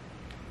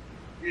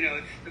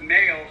 it's the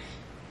males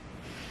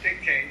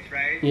dictates,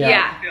 right?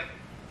 Yeah.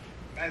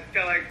 I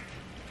feel like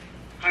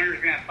Hunter's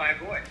gonna have 5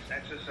 boys.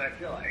 That's just what I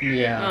feel like.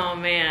 Yeah. Oh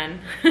man.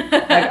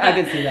 I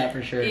can see that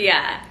for sure.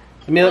 Yeah.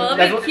 I mean, Well,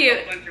 that's it'll what, be cute.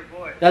 A bunch of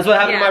boys. that's what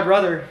happened Yeah. to my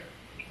brother.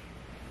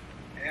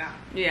 Yeah.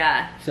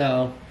 Yeah.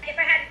 So, If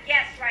I had to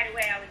guess right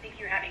away, I would think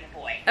you're having a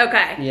boy.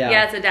 Okay. Yeah.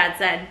 Yeah, that's what Dad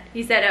said.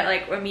 He said it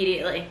like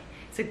immediately.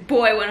 It's like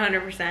boy, 100%.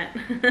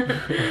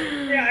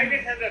 Yeah, I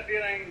just have the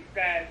feeling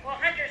that Well,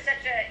 Hunter's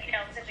such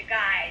a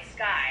guy's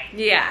guy.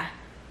 Yeah.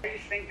 I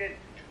just think that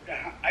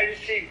I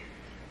just see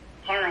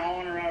Hunter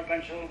hauling around a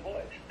bunch of little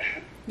boys.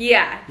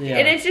 Yeah. Yeah.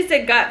 And it's just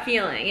a gut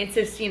feeling. It's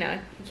just, you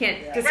can't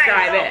Yeah. describe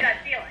Right, it's all it. gut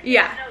feeling.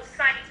 Yeah. There's no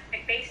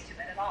scientific base to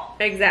it at all.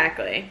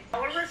 Exactly.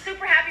 We're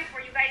super happy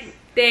for you guys.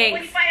 Thanks.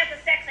 When you find out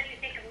the sex, I need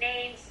to think of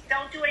names.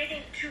 Don't do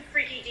anything too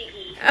freaky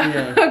deaky.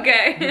 Yeah.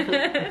 Okay.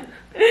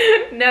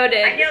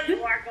 Noted. I know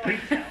you are going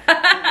to.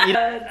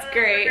 That's Oh,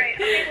 great.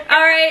 Okay, well,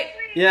 All right.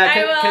 yeah,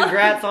 I will.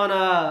 congrats on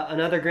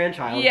another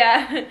grandchild. Yeah.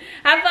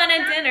 Have fun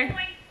at At dinner. some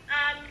point,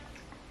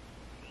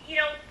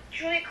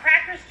 Julia,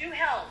 crackers do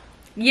help.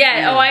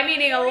 Yeah. Oh, I'm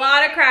eating a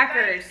lot of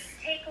crackers.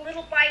 Take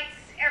little bites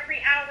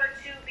every hour or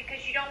two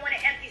because you don't want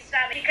to empty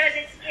stomach. Because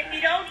if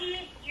you don't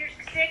eat, you're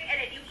sick,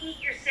 and if you eat,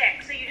 you're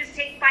sick. So you just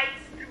take bites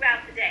throughout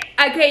the day.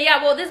 Okay,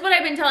 yeah, well, this is what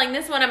I've been telling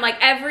this one. I'm like,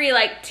 every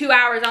like 2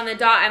 hours on the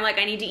dot, I'm like,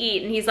 I need to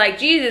eat. And he's like,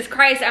 Jesus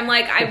Christ. I'm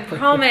like, I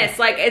promise.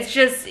 Like, it's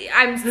just,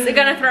 I'm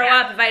gonna throw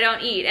up if I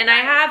don't eat. And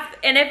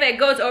and if it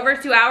goes over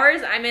 2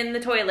 hours, I'm in the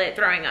toilet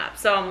throwing up.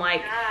 So I'm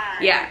like,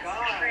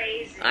 yeah.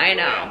 Crazy. I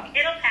know.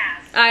 It'll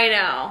pass. I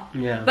know.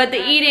 Yeah. But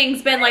the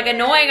eating's been like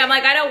annoying. I'm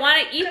like, I don't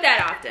want to eat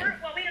that often.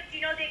 Well, do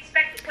you know the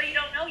expected, well, you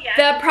don't know yet.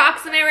 The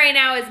approximate right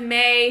now is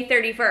May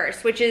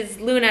 31st, which is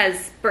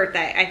Luna's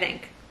birthday, I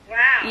think. Wow.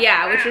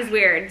 Yeah, which is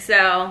weird.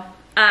 So,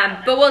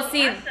 but we'll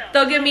see. Awesome.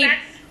 They'll give me.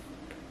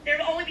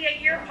 There'll only be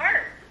a year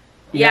apart.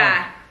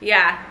 Yeah.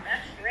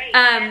 That's great.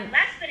 And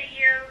less than a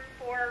year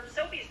for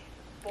Sophie's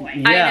boy.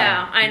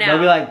 Yeah. I know. They'll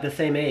be like the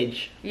same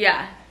age.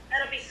 Yeah.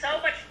 That'll be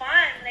so much fun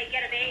when they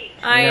get of age.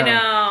 I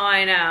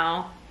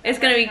know. It's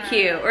gonna be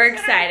cute. We're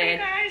excited.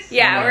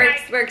 Yeah,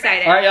 we're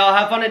excited. All right, y'all.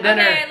 Have fun at dinner.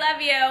 Okay, I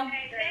love you.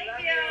 Okay,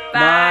 thank you.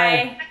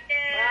 Bye. Bye.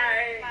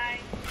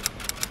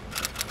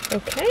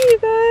 Okay, you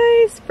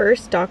guys,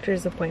 first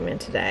doctor's appointment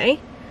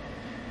today.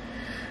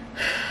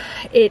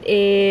 It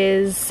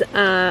is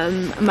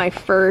my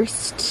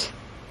first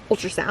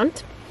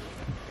ultrasound,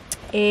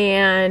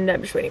 and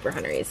I'm just waiting for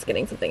Hunter. He's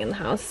getting something in the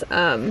house.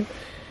 I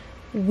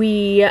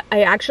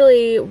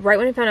actually, right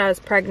when I found out I was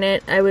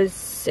pregnant, I was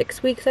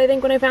 6 weeks, I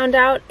think, when I found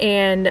out,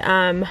 and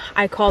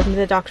I called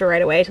the doctor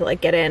right away to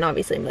like get in,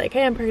 obviously, and be like,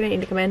 hey, I'm pregnant, I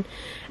need to come in.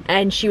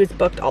 And she was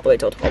booked all the way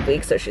till 12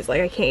 weeks, so she's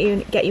like, I can't even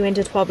get you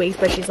into 12 weeks,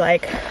 but she's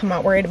like, I'm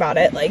not worried about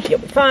it, like, you'll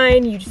be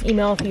fine, you just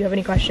email if you have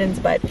any questions,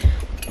 but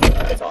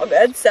it's all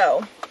good.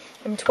 So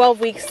I'm 12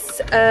 weeks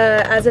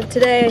as of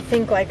today, I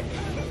think, like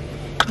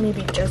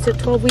maybe just at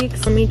 12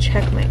 weeks. Let me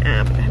check my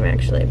app. I haven't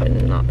actually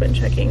not been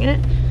checking it.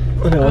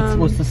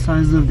 What's the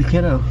size of the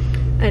kiddo?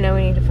 I know,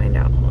 we need to find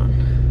out. Hold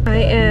on. I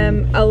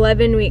am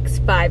 11 weeks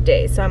 5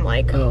 days, so I'm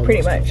like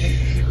pretty much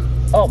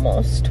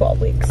almost 12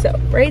 weeks. So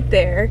right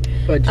there.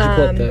 Oh, did you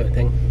pull up the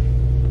thing?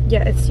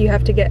 Yeah, it's, you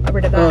have to get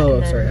rid of that. Oh,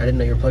 and then, sorry, I didn't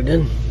know you were plugged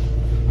in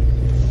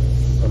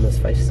on this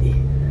 5C.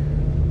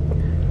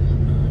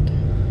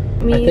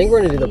 I think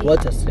we're gonna do the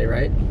blood test today,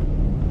 right?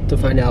 To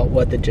find out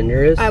what the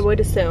gender is. I would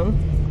assume.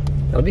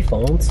 That'll be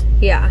phones.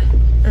 Yeah.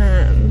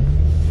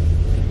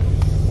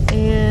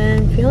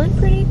 And feeling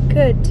pretty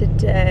good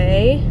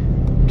today.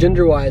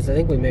 Gender-wise, I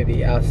think we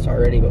maybe asked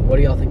already, but what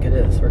do y'all think it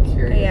is? We're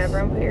curious. Yeah,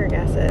 everyone put your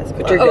guesses.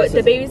 Put your guesses.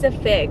 The baby's a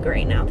fig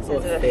right now. This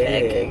is a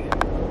fig.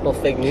 Little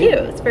fig meat. Cute.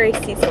 It's very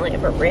seasonally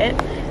appropriate.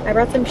 I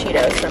brought some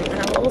Cheetos, so I'm gonna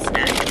have a little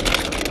snack.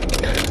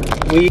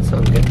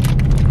 Sounds good.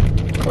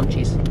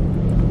 Crunchies.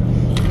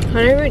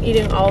 I've been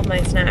eating all of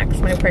my snacks,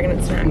 my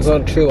pregnant snacks. It's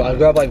not true. I'll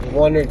grab like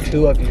 1 or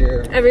 2 of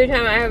your... Every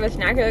time I have a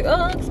snack, you're like, oh,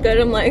 that looks good.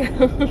 I'm like...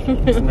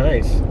 It's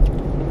nice.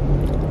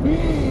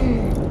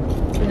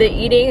 The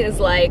eating is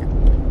like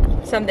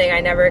something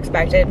I never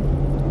expected.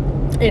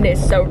 It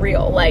is so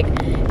real. Like,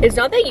 it's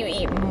not that you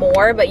eat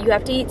more, but you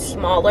have to eat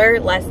smaller,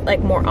 less,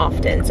 like more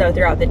often. So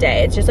throughout the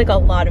day, it's just like a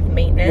lot of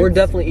maintenance. We're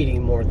definitely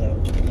eating more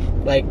though.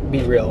 Like,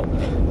 be real.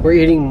 We're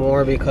eating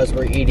more because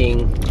we're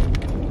eating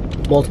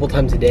multiple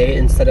times a day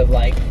instead of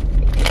like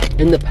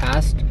in the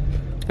past.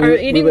 Our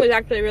eating was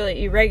actually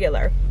really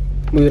irregular.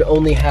 We would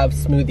only have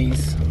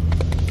smoothies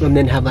and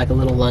then have like a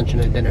little lunch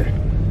and a dinner.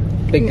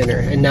 Big dinner.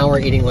 And now we're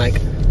eating like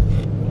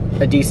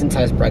a decent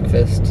sized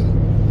breakfast.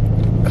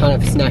 Kind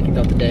of snacking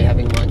throughout the day,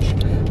 having lunch.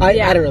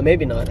 I don't know,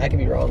 maybe not. I could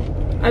be wrong.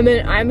 I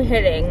mean, I'm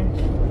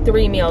hitting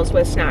 3 meals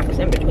with snacks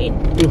in between.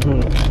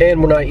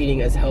 And we're not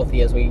eating as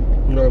healthy as we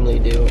normally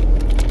do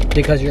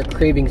because your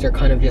cravings are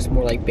kind of just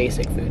more like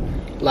basic food.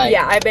 Like,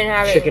 yeah, I've been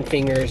having chicken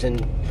fingers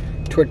and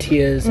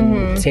tortillas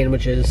and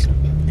sandwiches.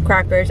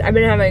 Crackers. I've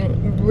been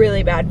having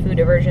really bad food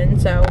aversion,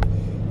 so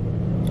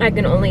I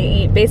can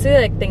only eat basically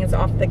like things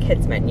off the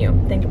kids menu.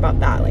 Think about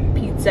that, like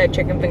pizza,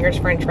 chicken fingers,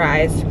 french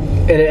fries.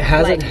 And it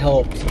hasn't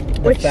helped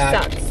the which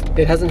fact, sucks.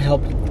 It hasn't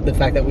helped the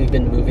fact that we've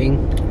been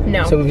moving.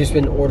 No. So we've just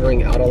been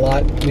ordering out a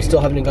lot. We still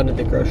haven't gone to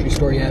the grocery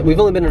store yet. We've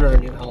only been in our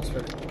new house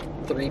for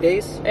 3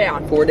 days? Yeah.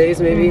 4 days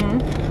maybe?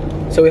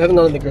 So we haven't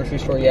gone to the grocery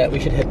store yet. We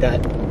should hit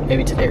that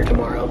maybe today or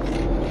tomorrow.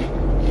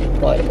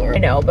 Probably tomorrow. I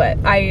know, but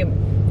I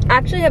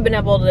actually have been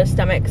able to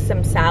stomach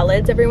some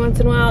salads every once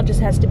in a while. It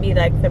just has to be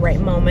like the right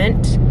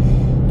moment.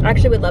 I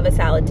actually would love a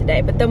salad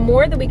today, but the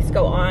more the weeks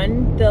go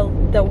on, the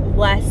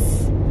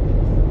less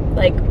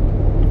like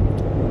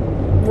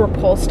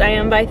repulsed I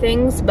am by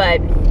things,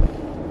 but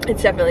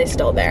it's definitely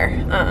still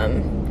there.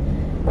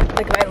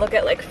 Like if I look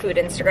at like food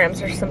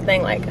Instagrams or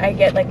something, like I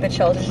get like the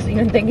chills just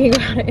even thinking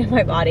about it in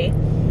my body.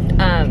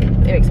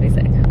 It makes me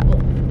sick.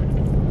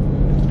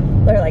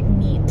 Or like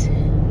meat,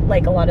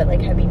 like a lot of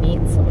like heavy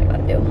meats. Oh my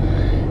god, ew.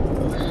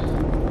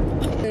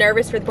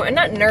 Nervous for the appointment.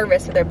 Not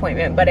nervous for the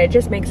appointment, but it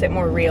just makes it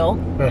more real.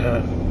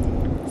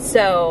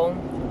 So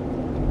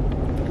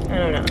I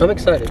don't know. I'm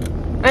excited.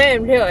 I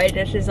am too. It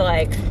just is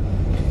like,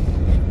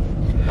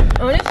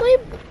 honestly,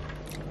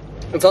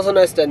 it's also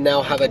nice to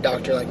now have a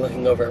doctor like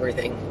looking over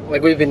everything.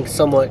 Like we've been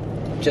somewhat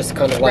just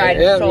kind of like,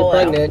 riding yeah, solo.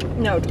 you're pregnant.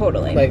 No,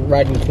 totally. Like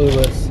riding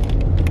clueless.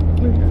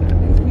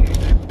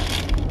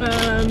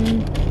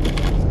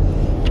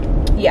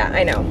 Yeah,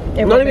 I know.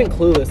 I'm not even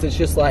clueless. It's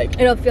just like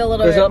it'll feel a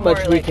little there's bit not more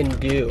much we like, can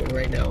do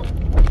right now.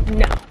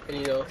 No. And,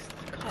 you know.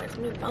 God, there's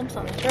new bumps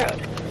on this road.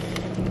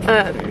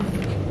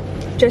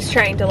 Just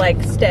trying to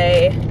like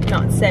stay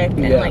not sick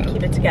and like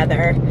keep it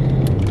together.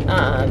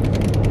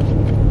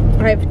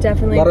 I've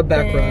definitely a lot of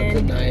back rubs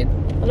at night. A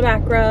lot of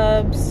back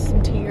rubs,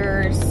 some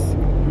tears.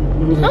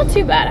 Not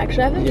too bad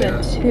actually. I haven't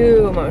been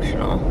too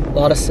emotional. A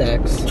lot of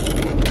sex.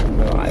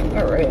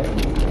 Alright.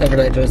 Every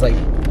night Joe's like,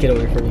 get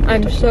away from me.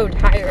 I'm so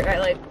tired. I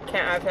like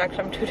can't have sex.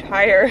 I'm too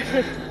tired.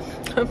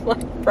 I'm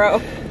like, bro.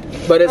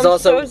 But it's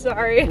also so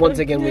sorry. Once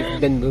again, we've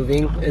been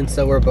moving, and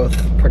so we're both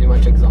pretty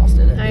much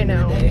exhausted at the end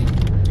of the day.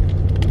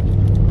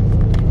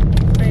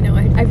 I know.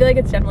 I feel like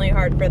it's definitely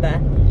hard for the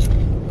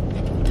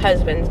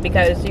husbands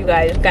because you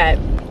guys get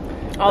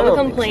all the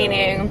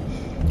complaining.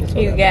 So.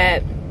 You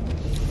get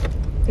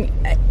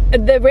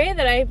the way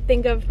that I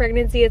think of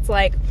pregnancy. It's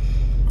like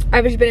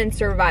I've just been in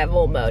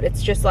survival mode.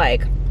 It's just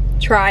like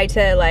try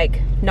to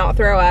like not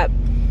throw up,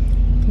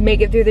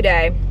 make it through the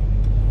day,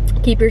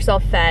 keep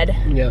yourself fed,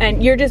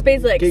 and you're just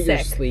basically like get sick.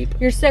 Your sleep.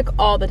 You're sick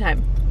all the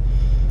time,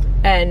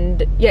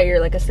 and yeah,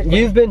 you're like a sick.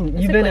 You've been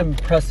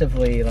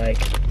impressively like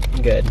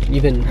good.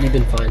 You've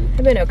been fine.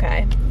 I've been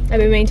okay. I've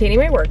been maintaining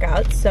my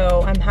workouts,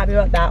 so I'm happy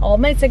about that. All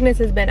my sickness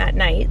has been at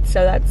night,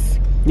 so that's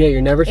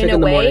you're never sick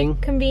in the morning.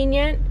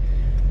 Convenient.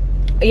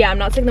 Yeah, I'm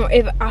not sick in the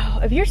morning.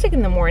 If you're sick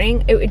in the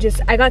morning,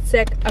 I got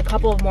sick a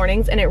couple of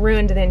mornings and it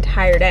ruined the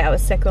entire day. I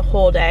was sick the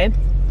whole day.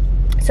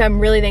 So I'm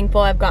really thankful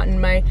I've gotten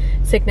my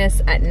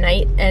sickness at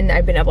night and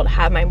I've been able to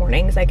have my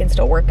mornings. I can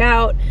still work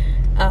out,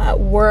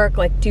 work,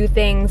 like do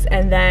things,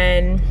 and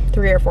then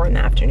 3 or 4 in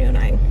the afternoon,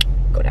 I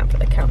go down for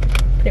the count,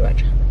 pretty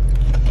much.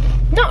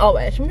 Not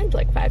always, sometimes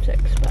like 5,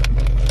 6, but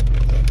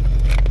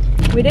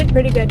we did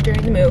pretty good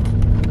during the move.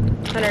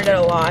 Hunter did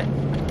a lot.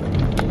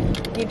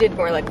 He did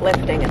more like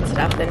lifting and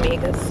stuff than me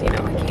because, you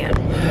know, I can't.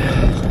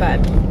 But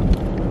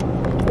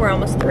we're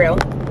almost through.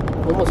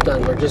 Almost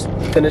done. We're just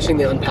finishing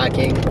the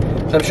unpacking.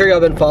 I'm sure y'all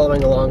been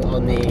following along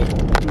on the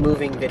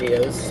moving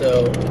videos,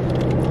 so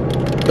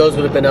those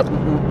would have been up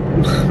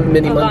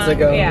many months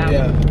ago.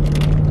 Yeah.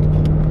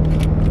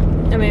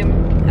 I mean,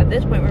 at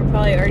this point, we're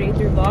probably already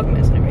through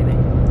Vlogmas and everything.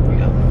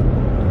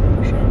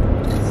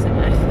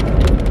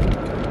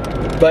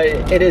 But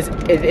it is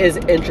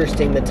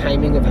interesting the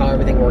timing of how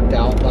everything worked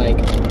out. Like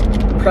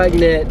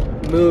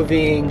pregnant,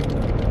 moving,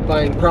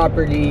 buying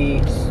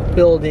property,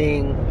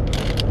 building,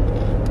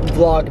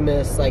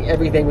 Vlogmas, like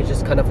everything was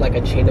just kind of like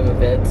a chain of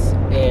events.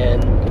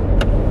 And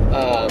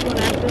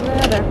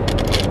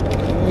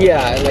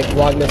yeah, like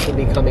Vlogmas will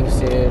be coming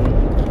soon.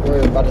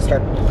 We're about to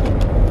start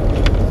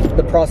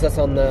the process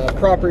on the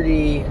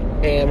property,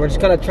 and we're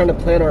just kind of trying to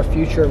plan our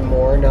future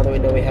more now that we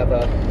know we have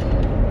a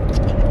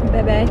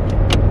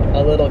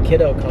little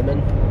kiddo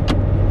coming.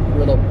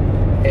 Little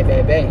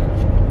baby.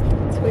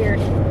 It's weird.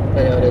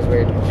 I know, it is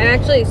weird. I'm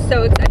actually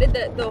so excited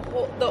that the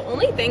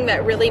only thing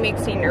that really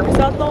makes me nervous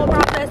about the whole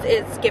process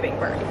is giving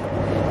birth.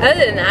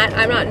 Other than that,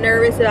 I'm not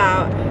nervous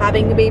about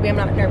having the baby. I'm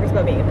not nervous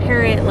about being a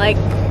parent. Like,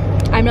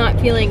 I'm not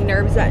feeling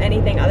nervous about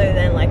anything other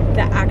than like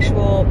the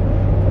actual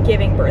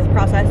giving birth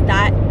process.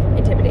 That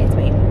intimidates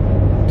me.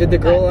 Did the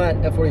girl at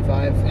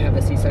F45 have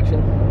a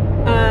C-section?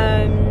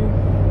 I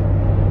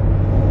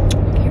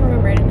can't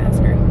remember. I didn't ask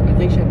her. I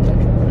think she had a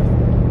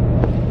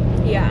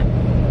C-section. Yeah.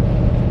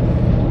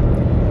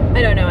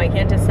 I don't know. I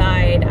can't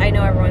decide. I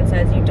know everyone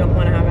says you don't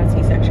want to have a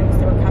C-section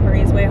because the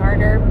recovery is way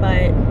harder,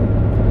 but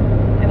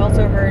I've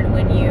also heard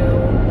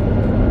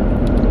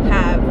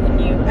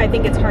I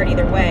think it's hard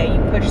either way.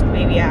 You push the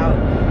baby out,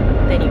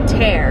 then you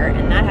tear,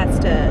 and that has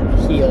to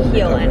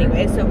heal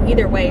anyway. So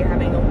either way, you're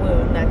having a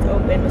wound that's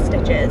open with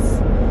stitches,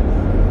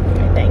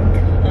 I think.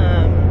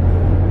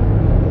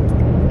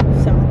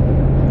 So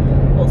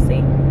we'll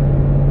see.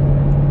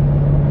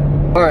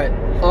 All right,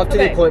 off to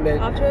the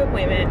appointment. Off to the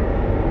appointment.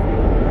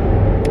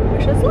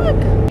 Wish us luck.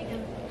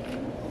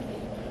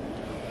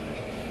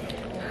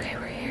 Okay,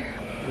 we're here.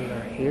 We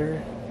are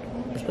here.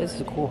 This place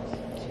is cool.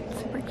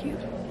 Super cute.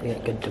 We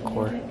got good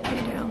decor.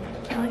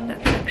 I like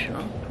that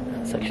sectional.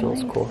 Sectional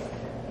is cool.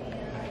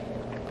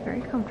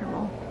 Very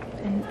comfortable.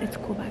 And it's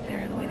cool back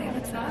there, the way they have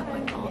it set up,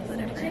 like all of the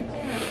different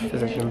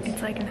positions.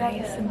 It's like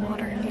nice and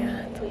modern,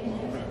 yeah. It's cool.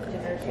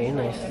 Very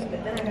nice.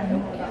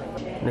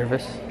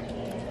 Nervous?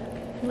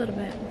 A little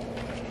bit.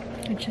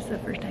 It's just the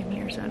first time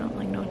here, so I don't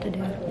like know what to do.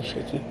 You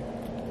shaky?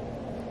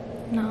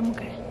 No, I'm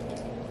okay.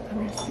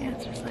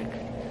 It's just like,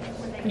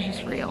 it's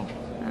just real.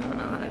 I don't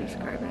know how to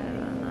describe it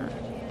other than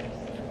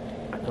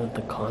that.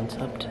 The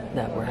concept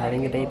that we're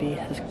having a baby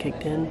has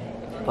kicked in,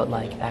 but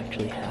like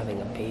actually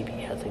having a baby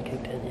hasn't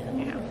kicked in yet.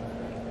 Yeah.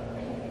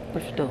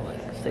 We're still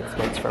like 6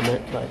 months from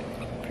it, but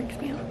freaks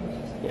me out.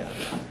 Yeah.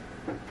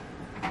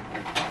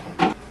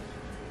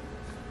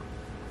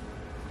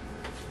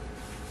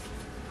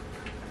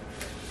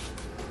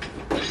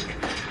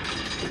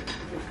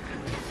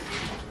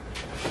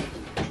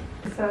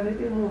 So they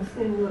do want to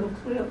send little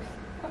clips.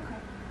 Okay.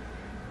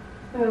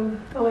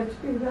 I'll let you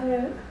do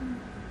that.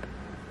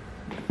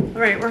 All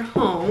right, we're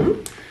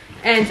home.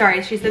 And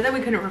sorry, she said that we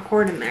couldn't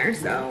record in there,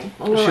 so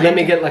She let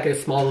me get like a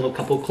small little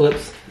couple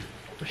clips.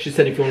 She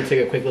said if you want to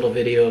take a quick little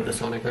video of the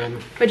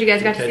sonogram. But you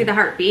guys got to see the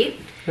heartbeat.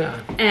 Yeah.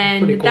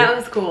 And cool. that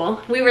was cool.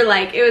 We were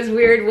like, it was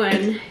weird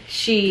when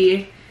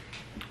she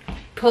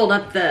pulled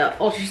up the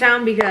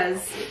ultrasound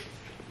because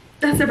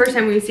that's the first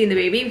time we've seen the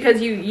baby, because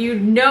you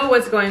know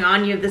what's going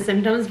on, you have the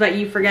symptoms, but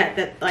you forget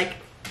that like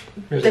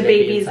There's the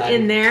baby baby's inside.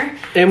 in there.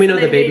 And we know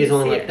So the then you baby's just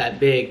only see like it. that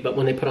big, but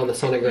when they put on the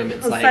sonogram,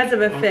 it's The like size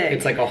of a fig.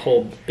 It's like a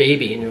whole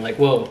baby, and you're like,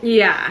 whoa.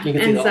 Yeah. You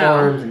can see and the so,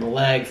 arms and the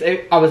legs.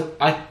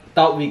 I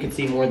thought we could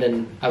see more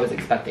than I was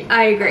expecting.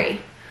 I agree.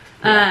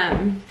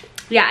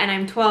 Yeah, and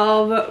I'm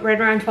 12, right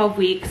around 12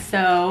 weeks,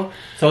 so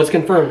it's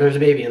confirmed there's a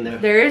baby in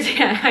there.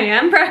 yeah, I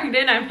am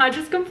pregnant. I'm not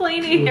just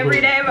complaining every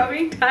day about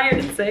being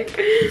tired and sick.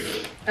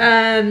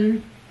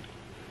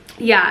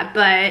 Yeah,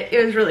 but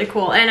it was really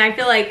cool, and I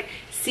feel like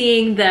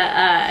seeing the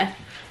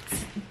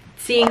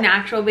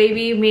actual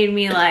baby made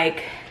me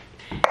like,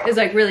 it was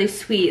like really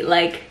sweet,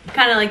 like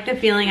kind of like the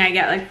feeling I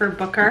get like for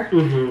Booker.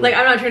 Like,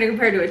 I'm not trying to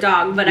compare to a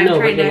dog, but I'm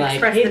trying to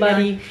express hey, the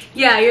buddy. feeling.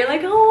 Yeah, you're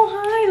like, oh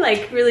hi,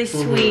 like really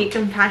sweet,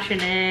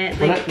 compassionate.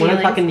 Like, we're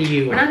not talking to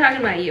you. We're not talking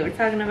about you. We're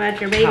talking about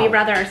your baby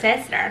brother or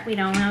sister. We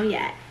don't know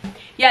yet.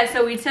 Yeah,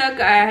 so we took.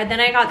 Then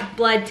I got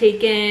blood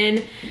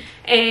taken,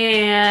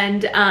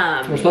 and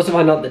we're supposed to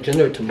find out the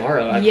gender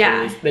tomorrow. Actually.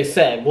 Yeah, they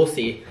said we'll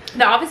see.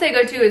 The office I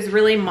go to is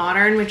really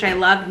modern, which I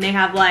love, and they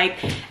have like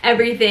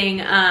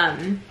everything.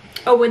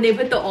 Oh, when they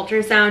put the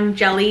ultrasound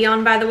jelly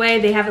on, by the way,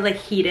 they have it like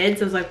heated,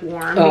 so it's like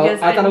warm.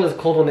 Because I thought it was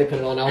cold when they put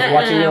it on. I was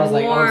watching it, I was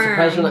like, oh, I'm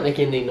surprised you're not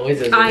making any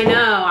noises. I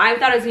know. I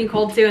thought it was gonna be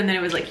cold too, and then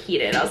it was like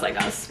heated. I was like,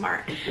 oh,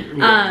 smart.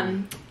 Yeah.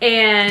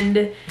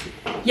 And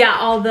yeah,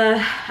 all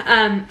the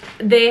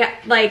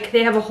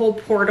they have a whole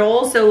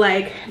portal, so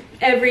like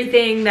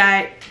everything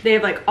that they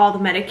have, like all the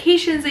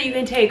medications that you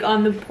can take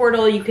on the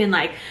portal. You can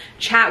like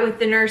chat with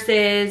the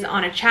nurses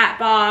on a chat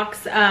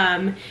box.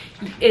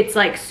 It's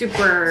like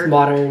super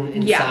modern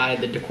inside. Yeah.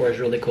 The decor is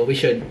really cool. We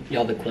showed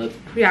y'all the clip.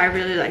 Yeah, I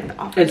really like the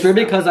office. It's weird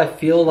because I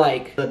feel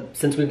like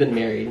since we've been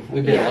married,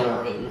 we've been on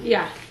our own.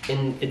 Yeah.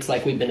 And it's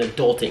like we've been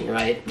adulting,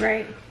 right?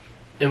 Right.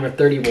 And we're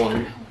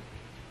 31.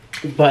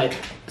 But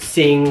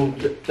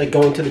seeing, like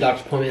going to the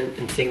doctor's appointment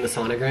and seeing the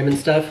sonogram and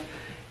stuff,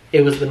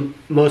 it was the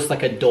most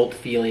like adult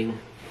feeling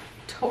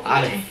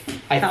Totally.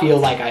 I feel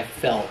like I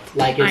felt.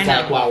 Like it's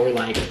like, wow,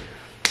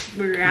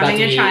 we're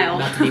having a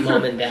child. About to be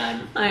mom and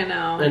dad. I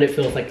know. And it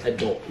feels like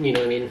adult, you know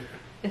what I mean?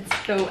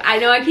 It's so, I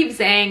know I keep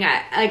saying,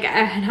 like,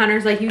 and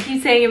Hunter's like, you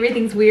keep saying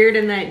everything's weird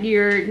and that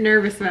you're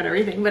nervous about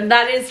everything. But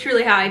that is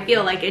truly how I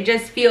feel. Like, it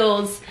just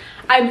feels,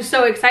 I'm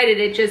so excited.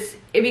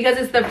 Because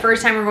it's the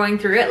first time we're going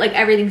through it, like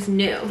everything's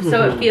new.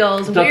 So it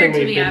feels weird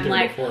to me. I'm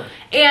like,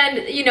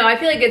 and you know, I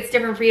feel like it's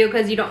different for you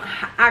because you don't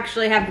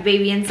actually have the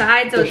baby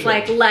inside. So it's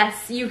like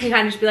less, you can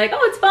kind of just be like, oh,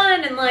 it's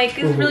fun and like,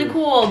 it's really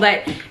cool.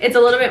 But it's a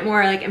little bit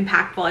more like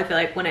impactful, I feel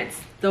like, when it's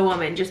the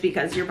woman, just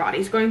because your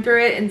body's going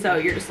through it. And so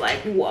you're just like,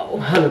 whoa.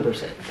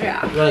 100%.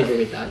 Yeah. I agree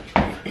with that.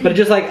 But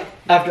just like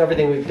after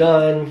everything we've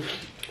done,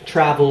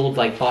 traveled,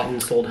 like bought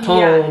and sold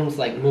homes,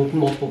 like moved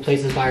multiple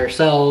places by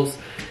ourselves,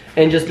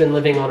 and just been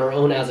living on our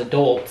own as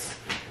adults,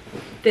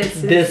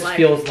 this like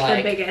feels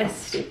like the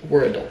biggest.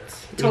 We're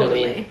adults. Totally.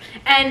 You know what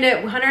I mean?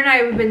 And Hunter and I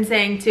have been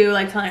saying too,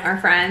 like telling our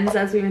friends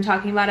as we've been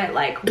talking about it,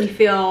 like we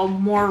feel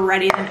more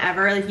ready than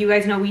ever. Like you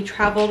guys know we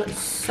traveled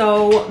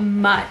so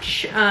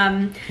much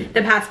the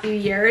past few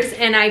years,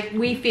 and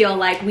we feel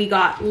like we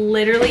got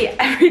literally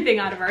everything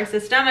out of our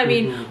system. I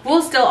mean,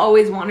 we'll still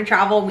always want to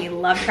travel. We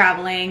love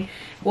traveling.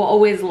 We'll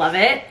always love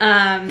it.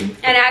 And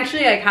I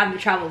actually like have the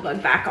travel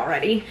bug back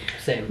already.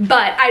 Same.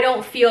 But I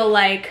don't feel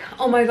like,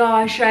 oh my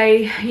gosh,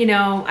 I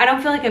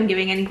don't feel like I'm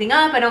giving anything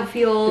up. I don't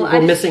feel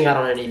we're missing out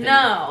on anything.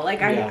 No,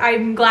 like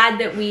I'm glad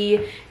that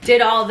we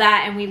did all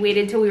that and we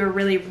waited till we were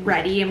really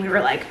ready and we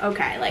were like,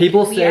 okay, like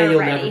people say you'll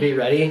never be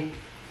ready,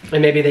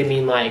 and maybe they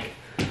mean like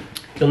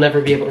you'll never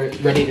be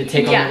ready to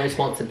take on the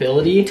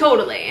responsibility.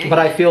 Totally. But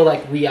I feel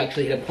like we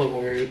actually hit a point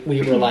where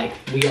we were like,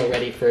 we are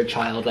ready for a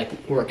child. Like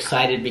we're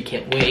excited, we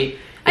can't wait.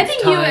 I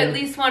think you at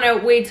least want to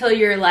wait till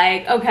you're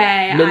like,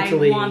 okay,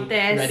 mentally I want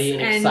this. Ready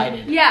and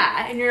excited.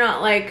 Yeah, and you're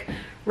not like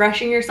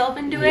rushing yourself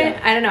into it.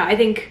 I don't know. I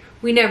think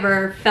we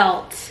never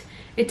felt,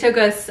 it took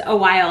us a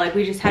while. Like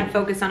we just had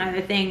focus on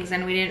other things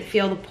and we didn't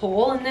feel the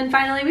pull. And then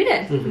finally we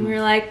did. And we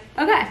were like,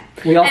 okay.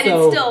 We also, and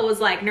it still was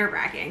like nerve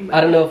wracking.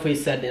 I don't know if we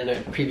said in a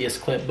previous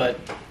clip, but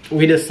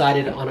we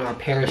decided on our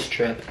Paris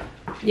trip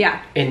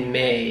in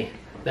May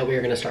that we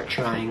were going to start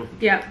trying.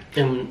 Yeah.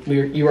 And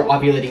you were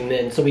ovulating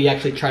then, so we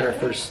actually tried our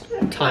first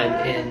time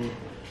in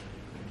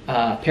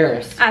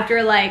Paris.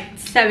 After like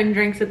 7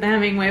 drinks at the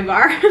Hemingway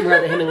bar. We're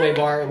at the Hemingway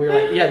bar and we were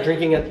like,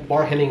 drinking at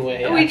Bar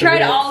Hemingway. We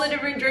tried all the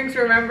different drinks,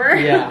 remember?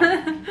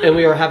 Yeah. And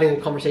we were having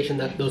a conversation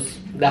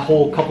that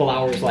whole couple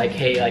hours like,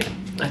 hey, like,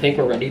 I think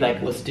we're ready,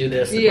 like, let's do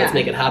this, let's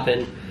make it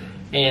happen.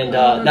 And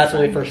that's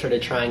when we first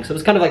started trying. So it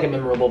was kind of like a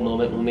memorable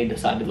moment when we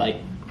decided like,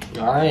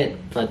 All right,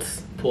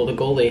 let's pull the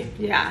goalie.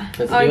 Yeah.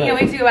 Let's I do can't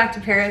it. wait to go back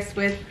to Paris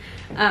with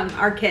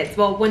our kids.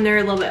 Well, when they're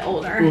a little bit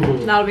older,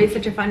 that'll be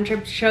such a fun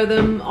trip to show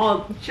them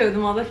all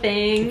the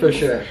things. For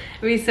sure.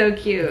 It'll be so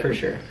cute. For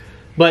sure.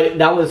 But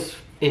that was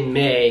in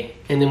May,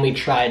 and then we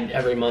tried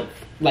every month,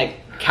 like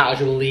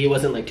casually. It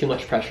wasn't like too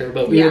much pressure,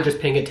 but we were just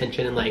paying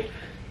attention and like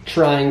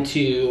trying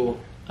to.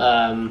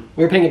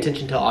 We were paying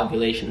attention to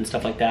ovulation and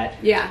stuff like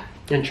that. Yeah.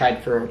 And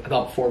tried for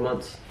about 4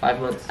 months,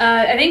 5 months.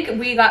 I think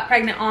we got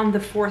pregnant on the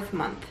 4th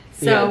month.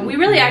 So we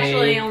really May,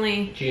 actually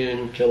only...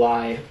 June,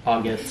 July,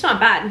 August. It's not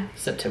bad.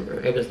 September.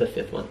 It was the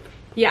 5th month.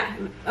 Yeah.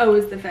 Oh, it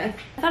was the 5th.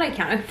 I thought I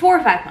counted 4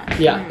 or 5 months.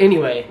 Yeah.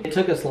 Anyway, it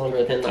took us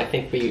longer than I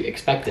think we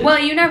expected. Well,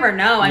 you never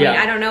know. I mean,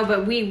 I don't know,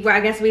 but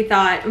I guess we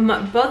thought,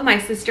 both my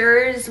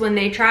sisters, when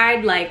they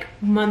tried like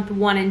month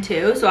 1 and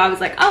 2, so I was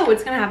like, oh,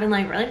 it's gonna happen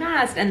like really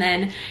fast. And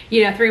then,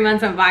 you know, 3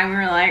 months went by and we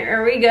were like,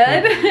 are we good?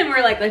 And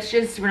we're like,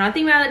 we're not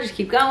thinking about it, just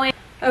keep going.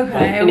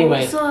 Okay, anyway.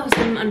 we still have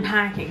some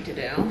unpacking to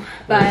do.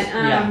 But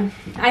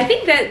I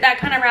think that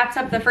kind of wraps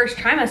up the first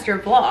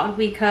trimester vlog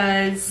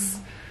because...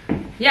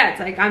 yeah, it's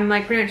like I'm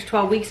like pretty much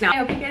 12 weeks now. I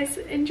hope you guys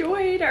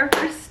enjoyed our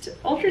first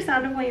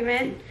ultrasound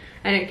appointment.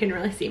 I didn't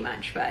really see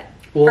much, but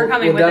for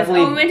coming with us.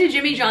 Oh, we went to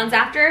Jimmy John's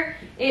after.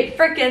 It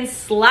freaking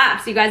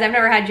slaps, you guys. I've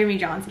never had Jimmy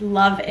John's.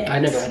 Love it. I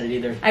never had it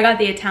either. I got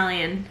the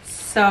Italian.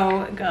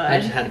 So good. I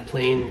just had a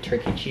plain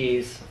turkey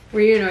cheese. Were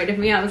you annoyed with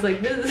me? I was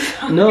like, this is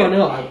so No, good.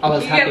 no, I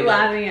was happy. You kept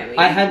laughing at me.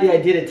 I had the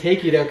idea to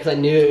take you there because I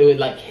knew it would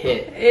like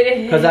hit. It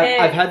hit. Because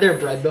I've had their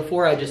bread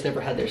before. I just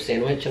never had their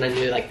sandwich, and I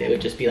knew like they would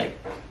just be like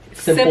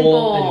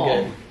simple.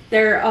 And good.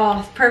 They're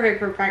perfect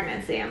for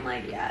pregnancy. I'm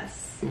like,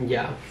 yes.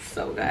 Yeah.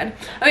 So good.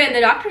 Oh yeah, and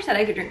the doctor said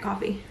I could drink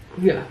coffee.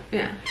 Yeah.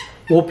 Yeah.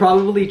 We'll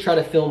probably try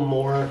to film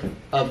more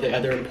of the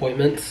other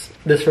appointments.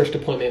 This first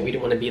appointment, we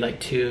didn't want to be like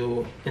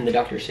too in the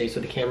doctor's face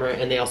with the camera,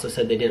 and they also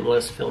said they didn't want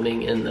us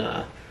filming in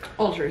the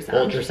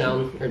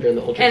ultrasound or during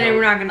the ultrasound. And then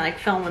we're not gonna like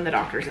film when the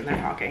doctor's in there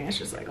talking. It's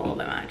just like a little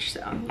bit much,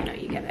 so you know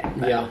you get it.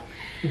 But. Yeah.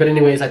 But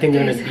anyways, I think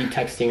they're gonna be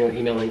texting or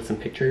emailing some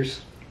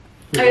pictures.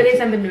 Oh, they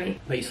sent them to me.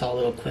 But you saw a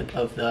little clip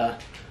of the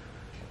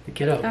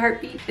kiddo. The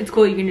heartbeat. It's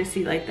cool. You can just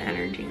see like the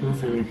energy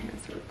inside.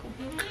 That's really cool.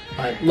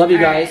 All right, love you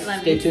guys.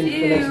 Right, Stay tuned for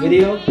the next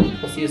video.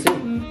 We'll see you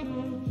soon.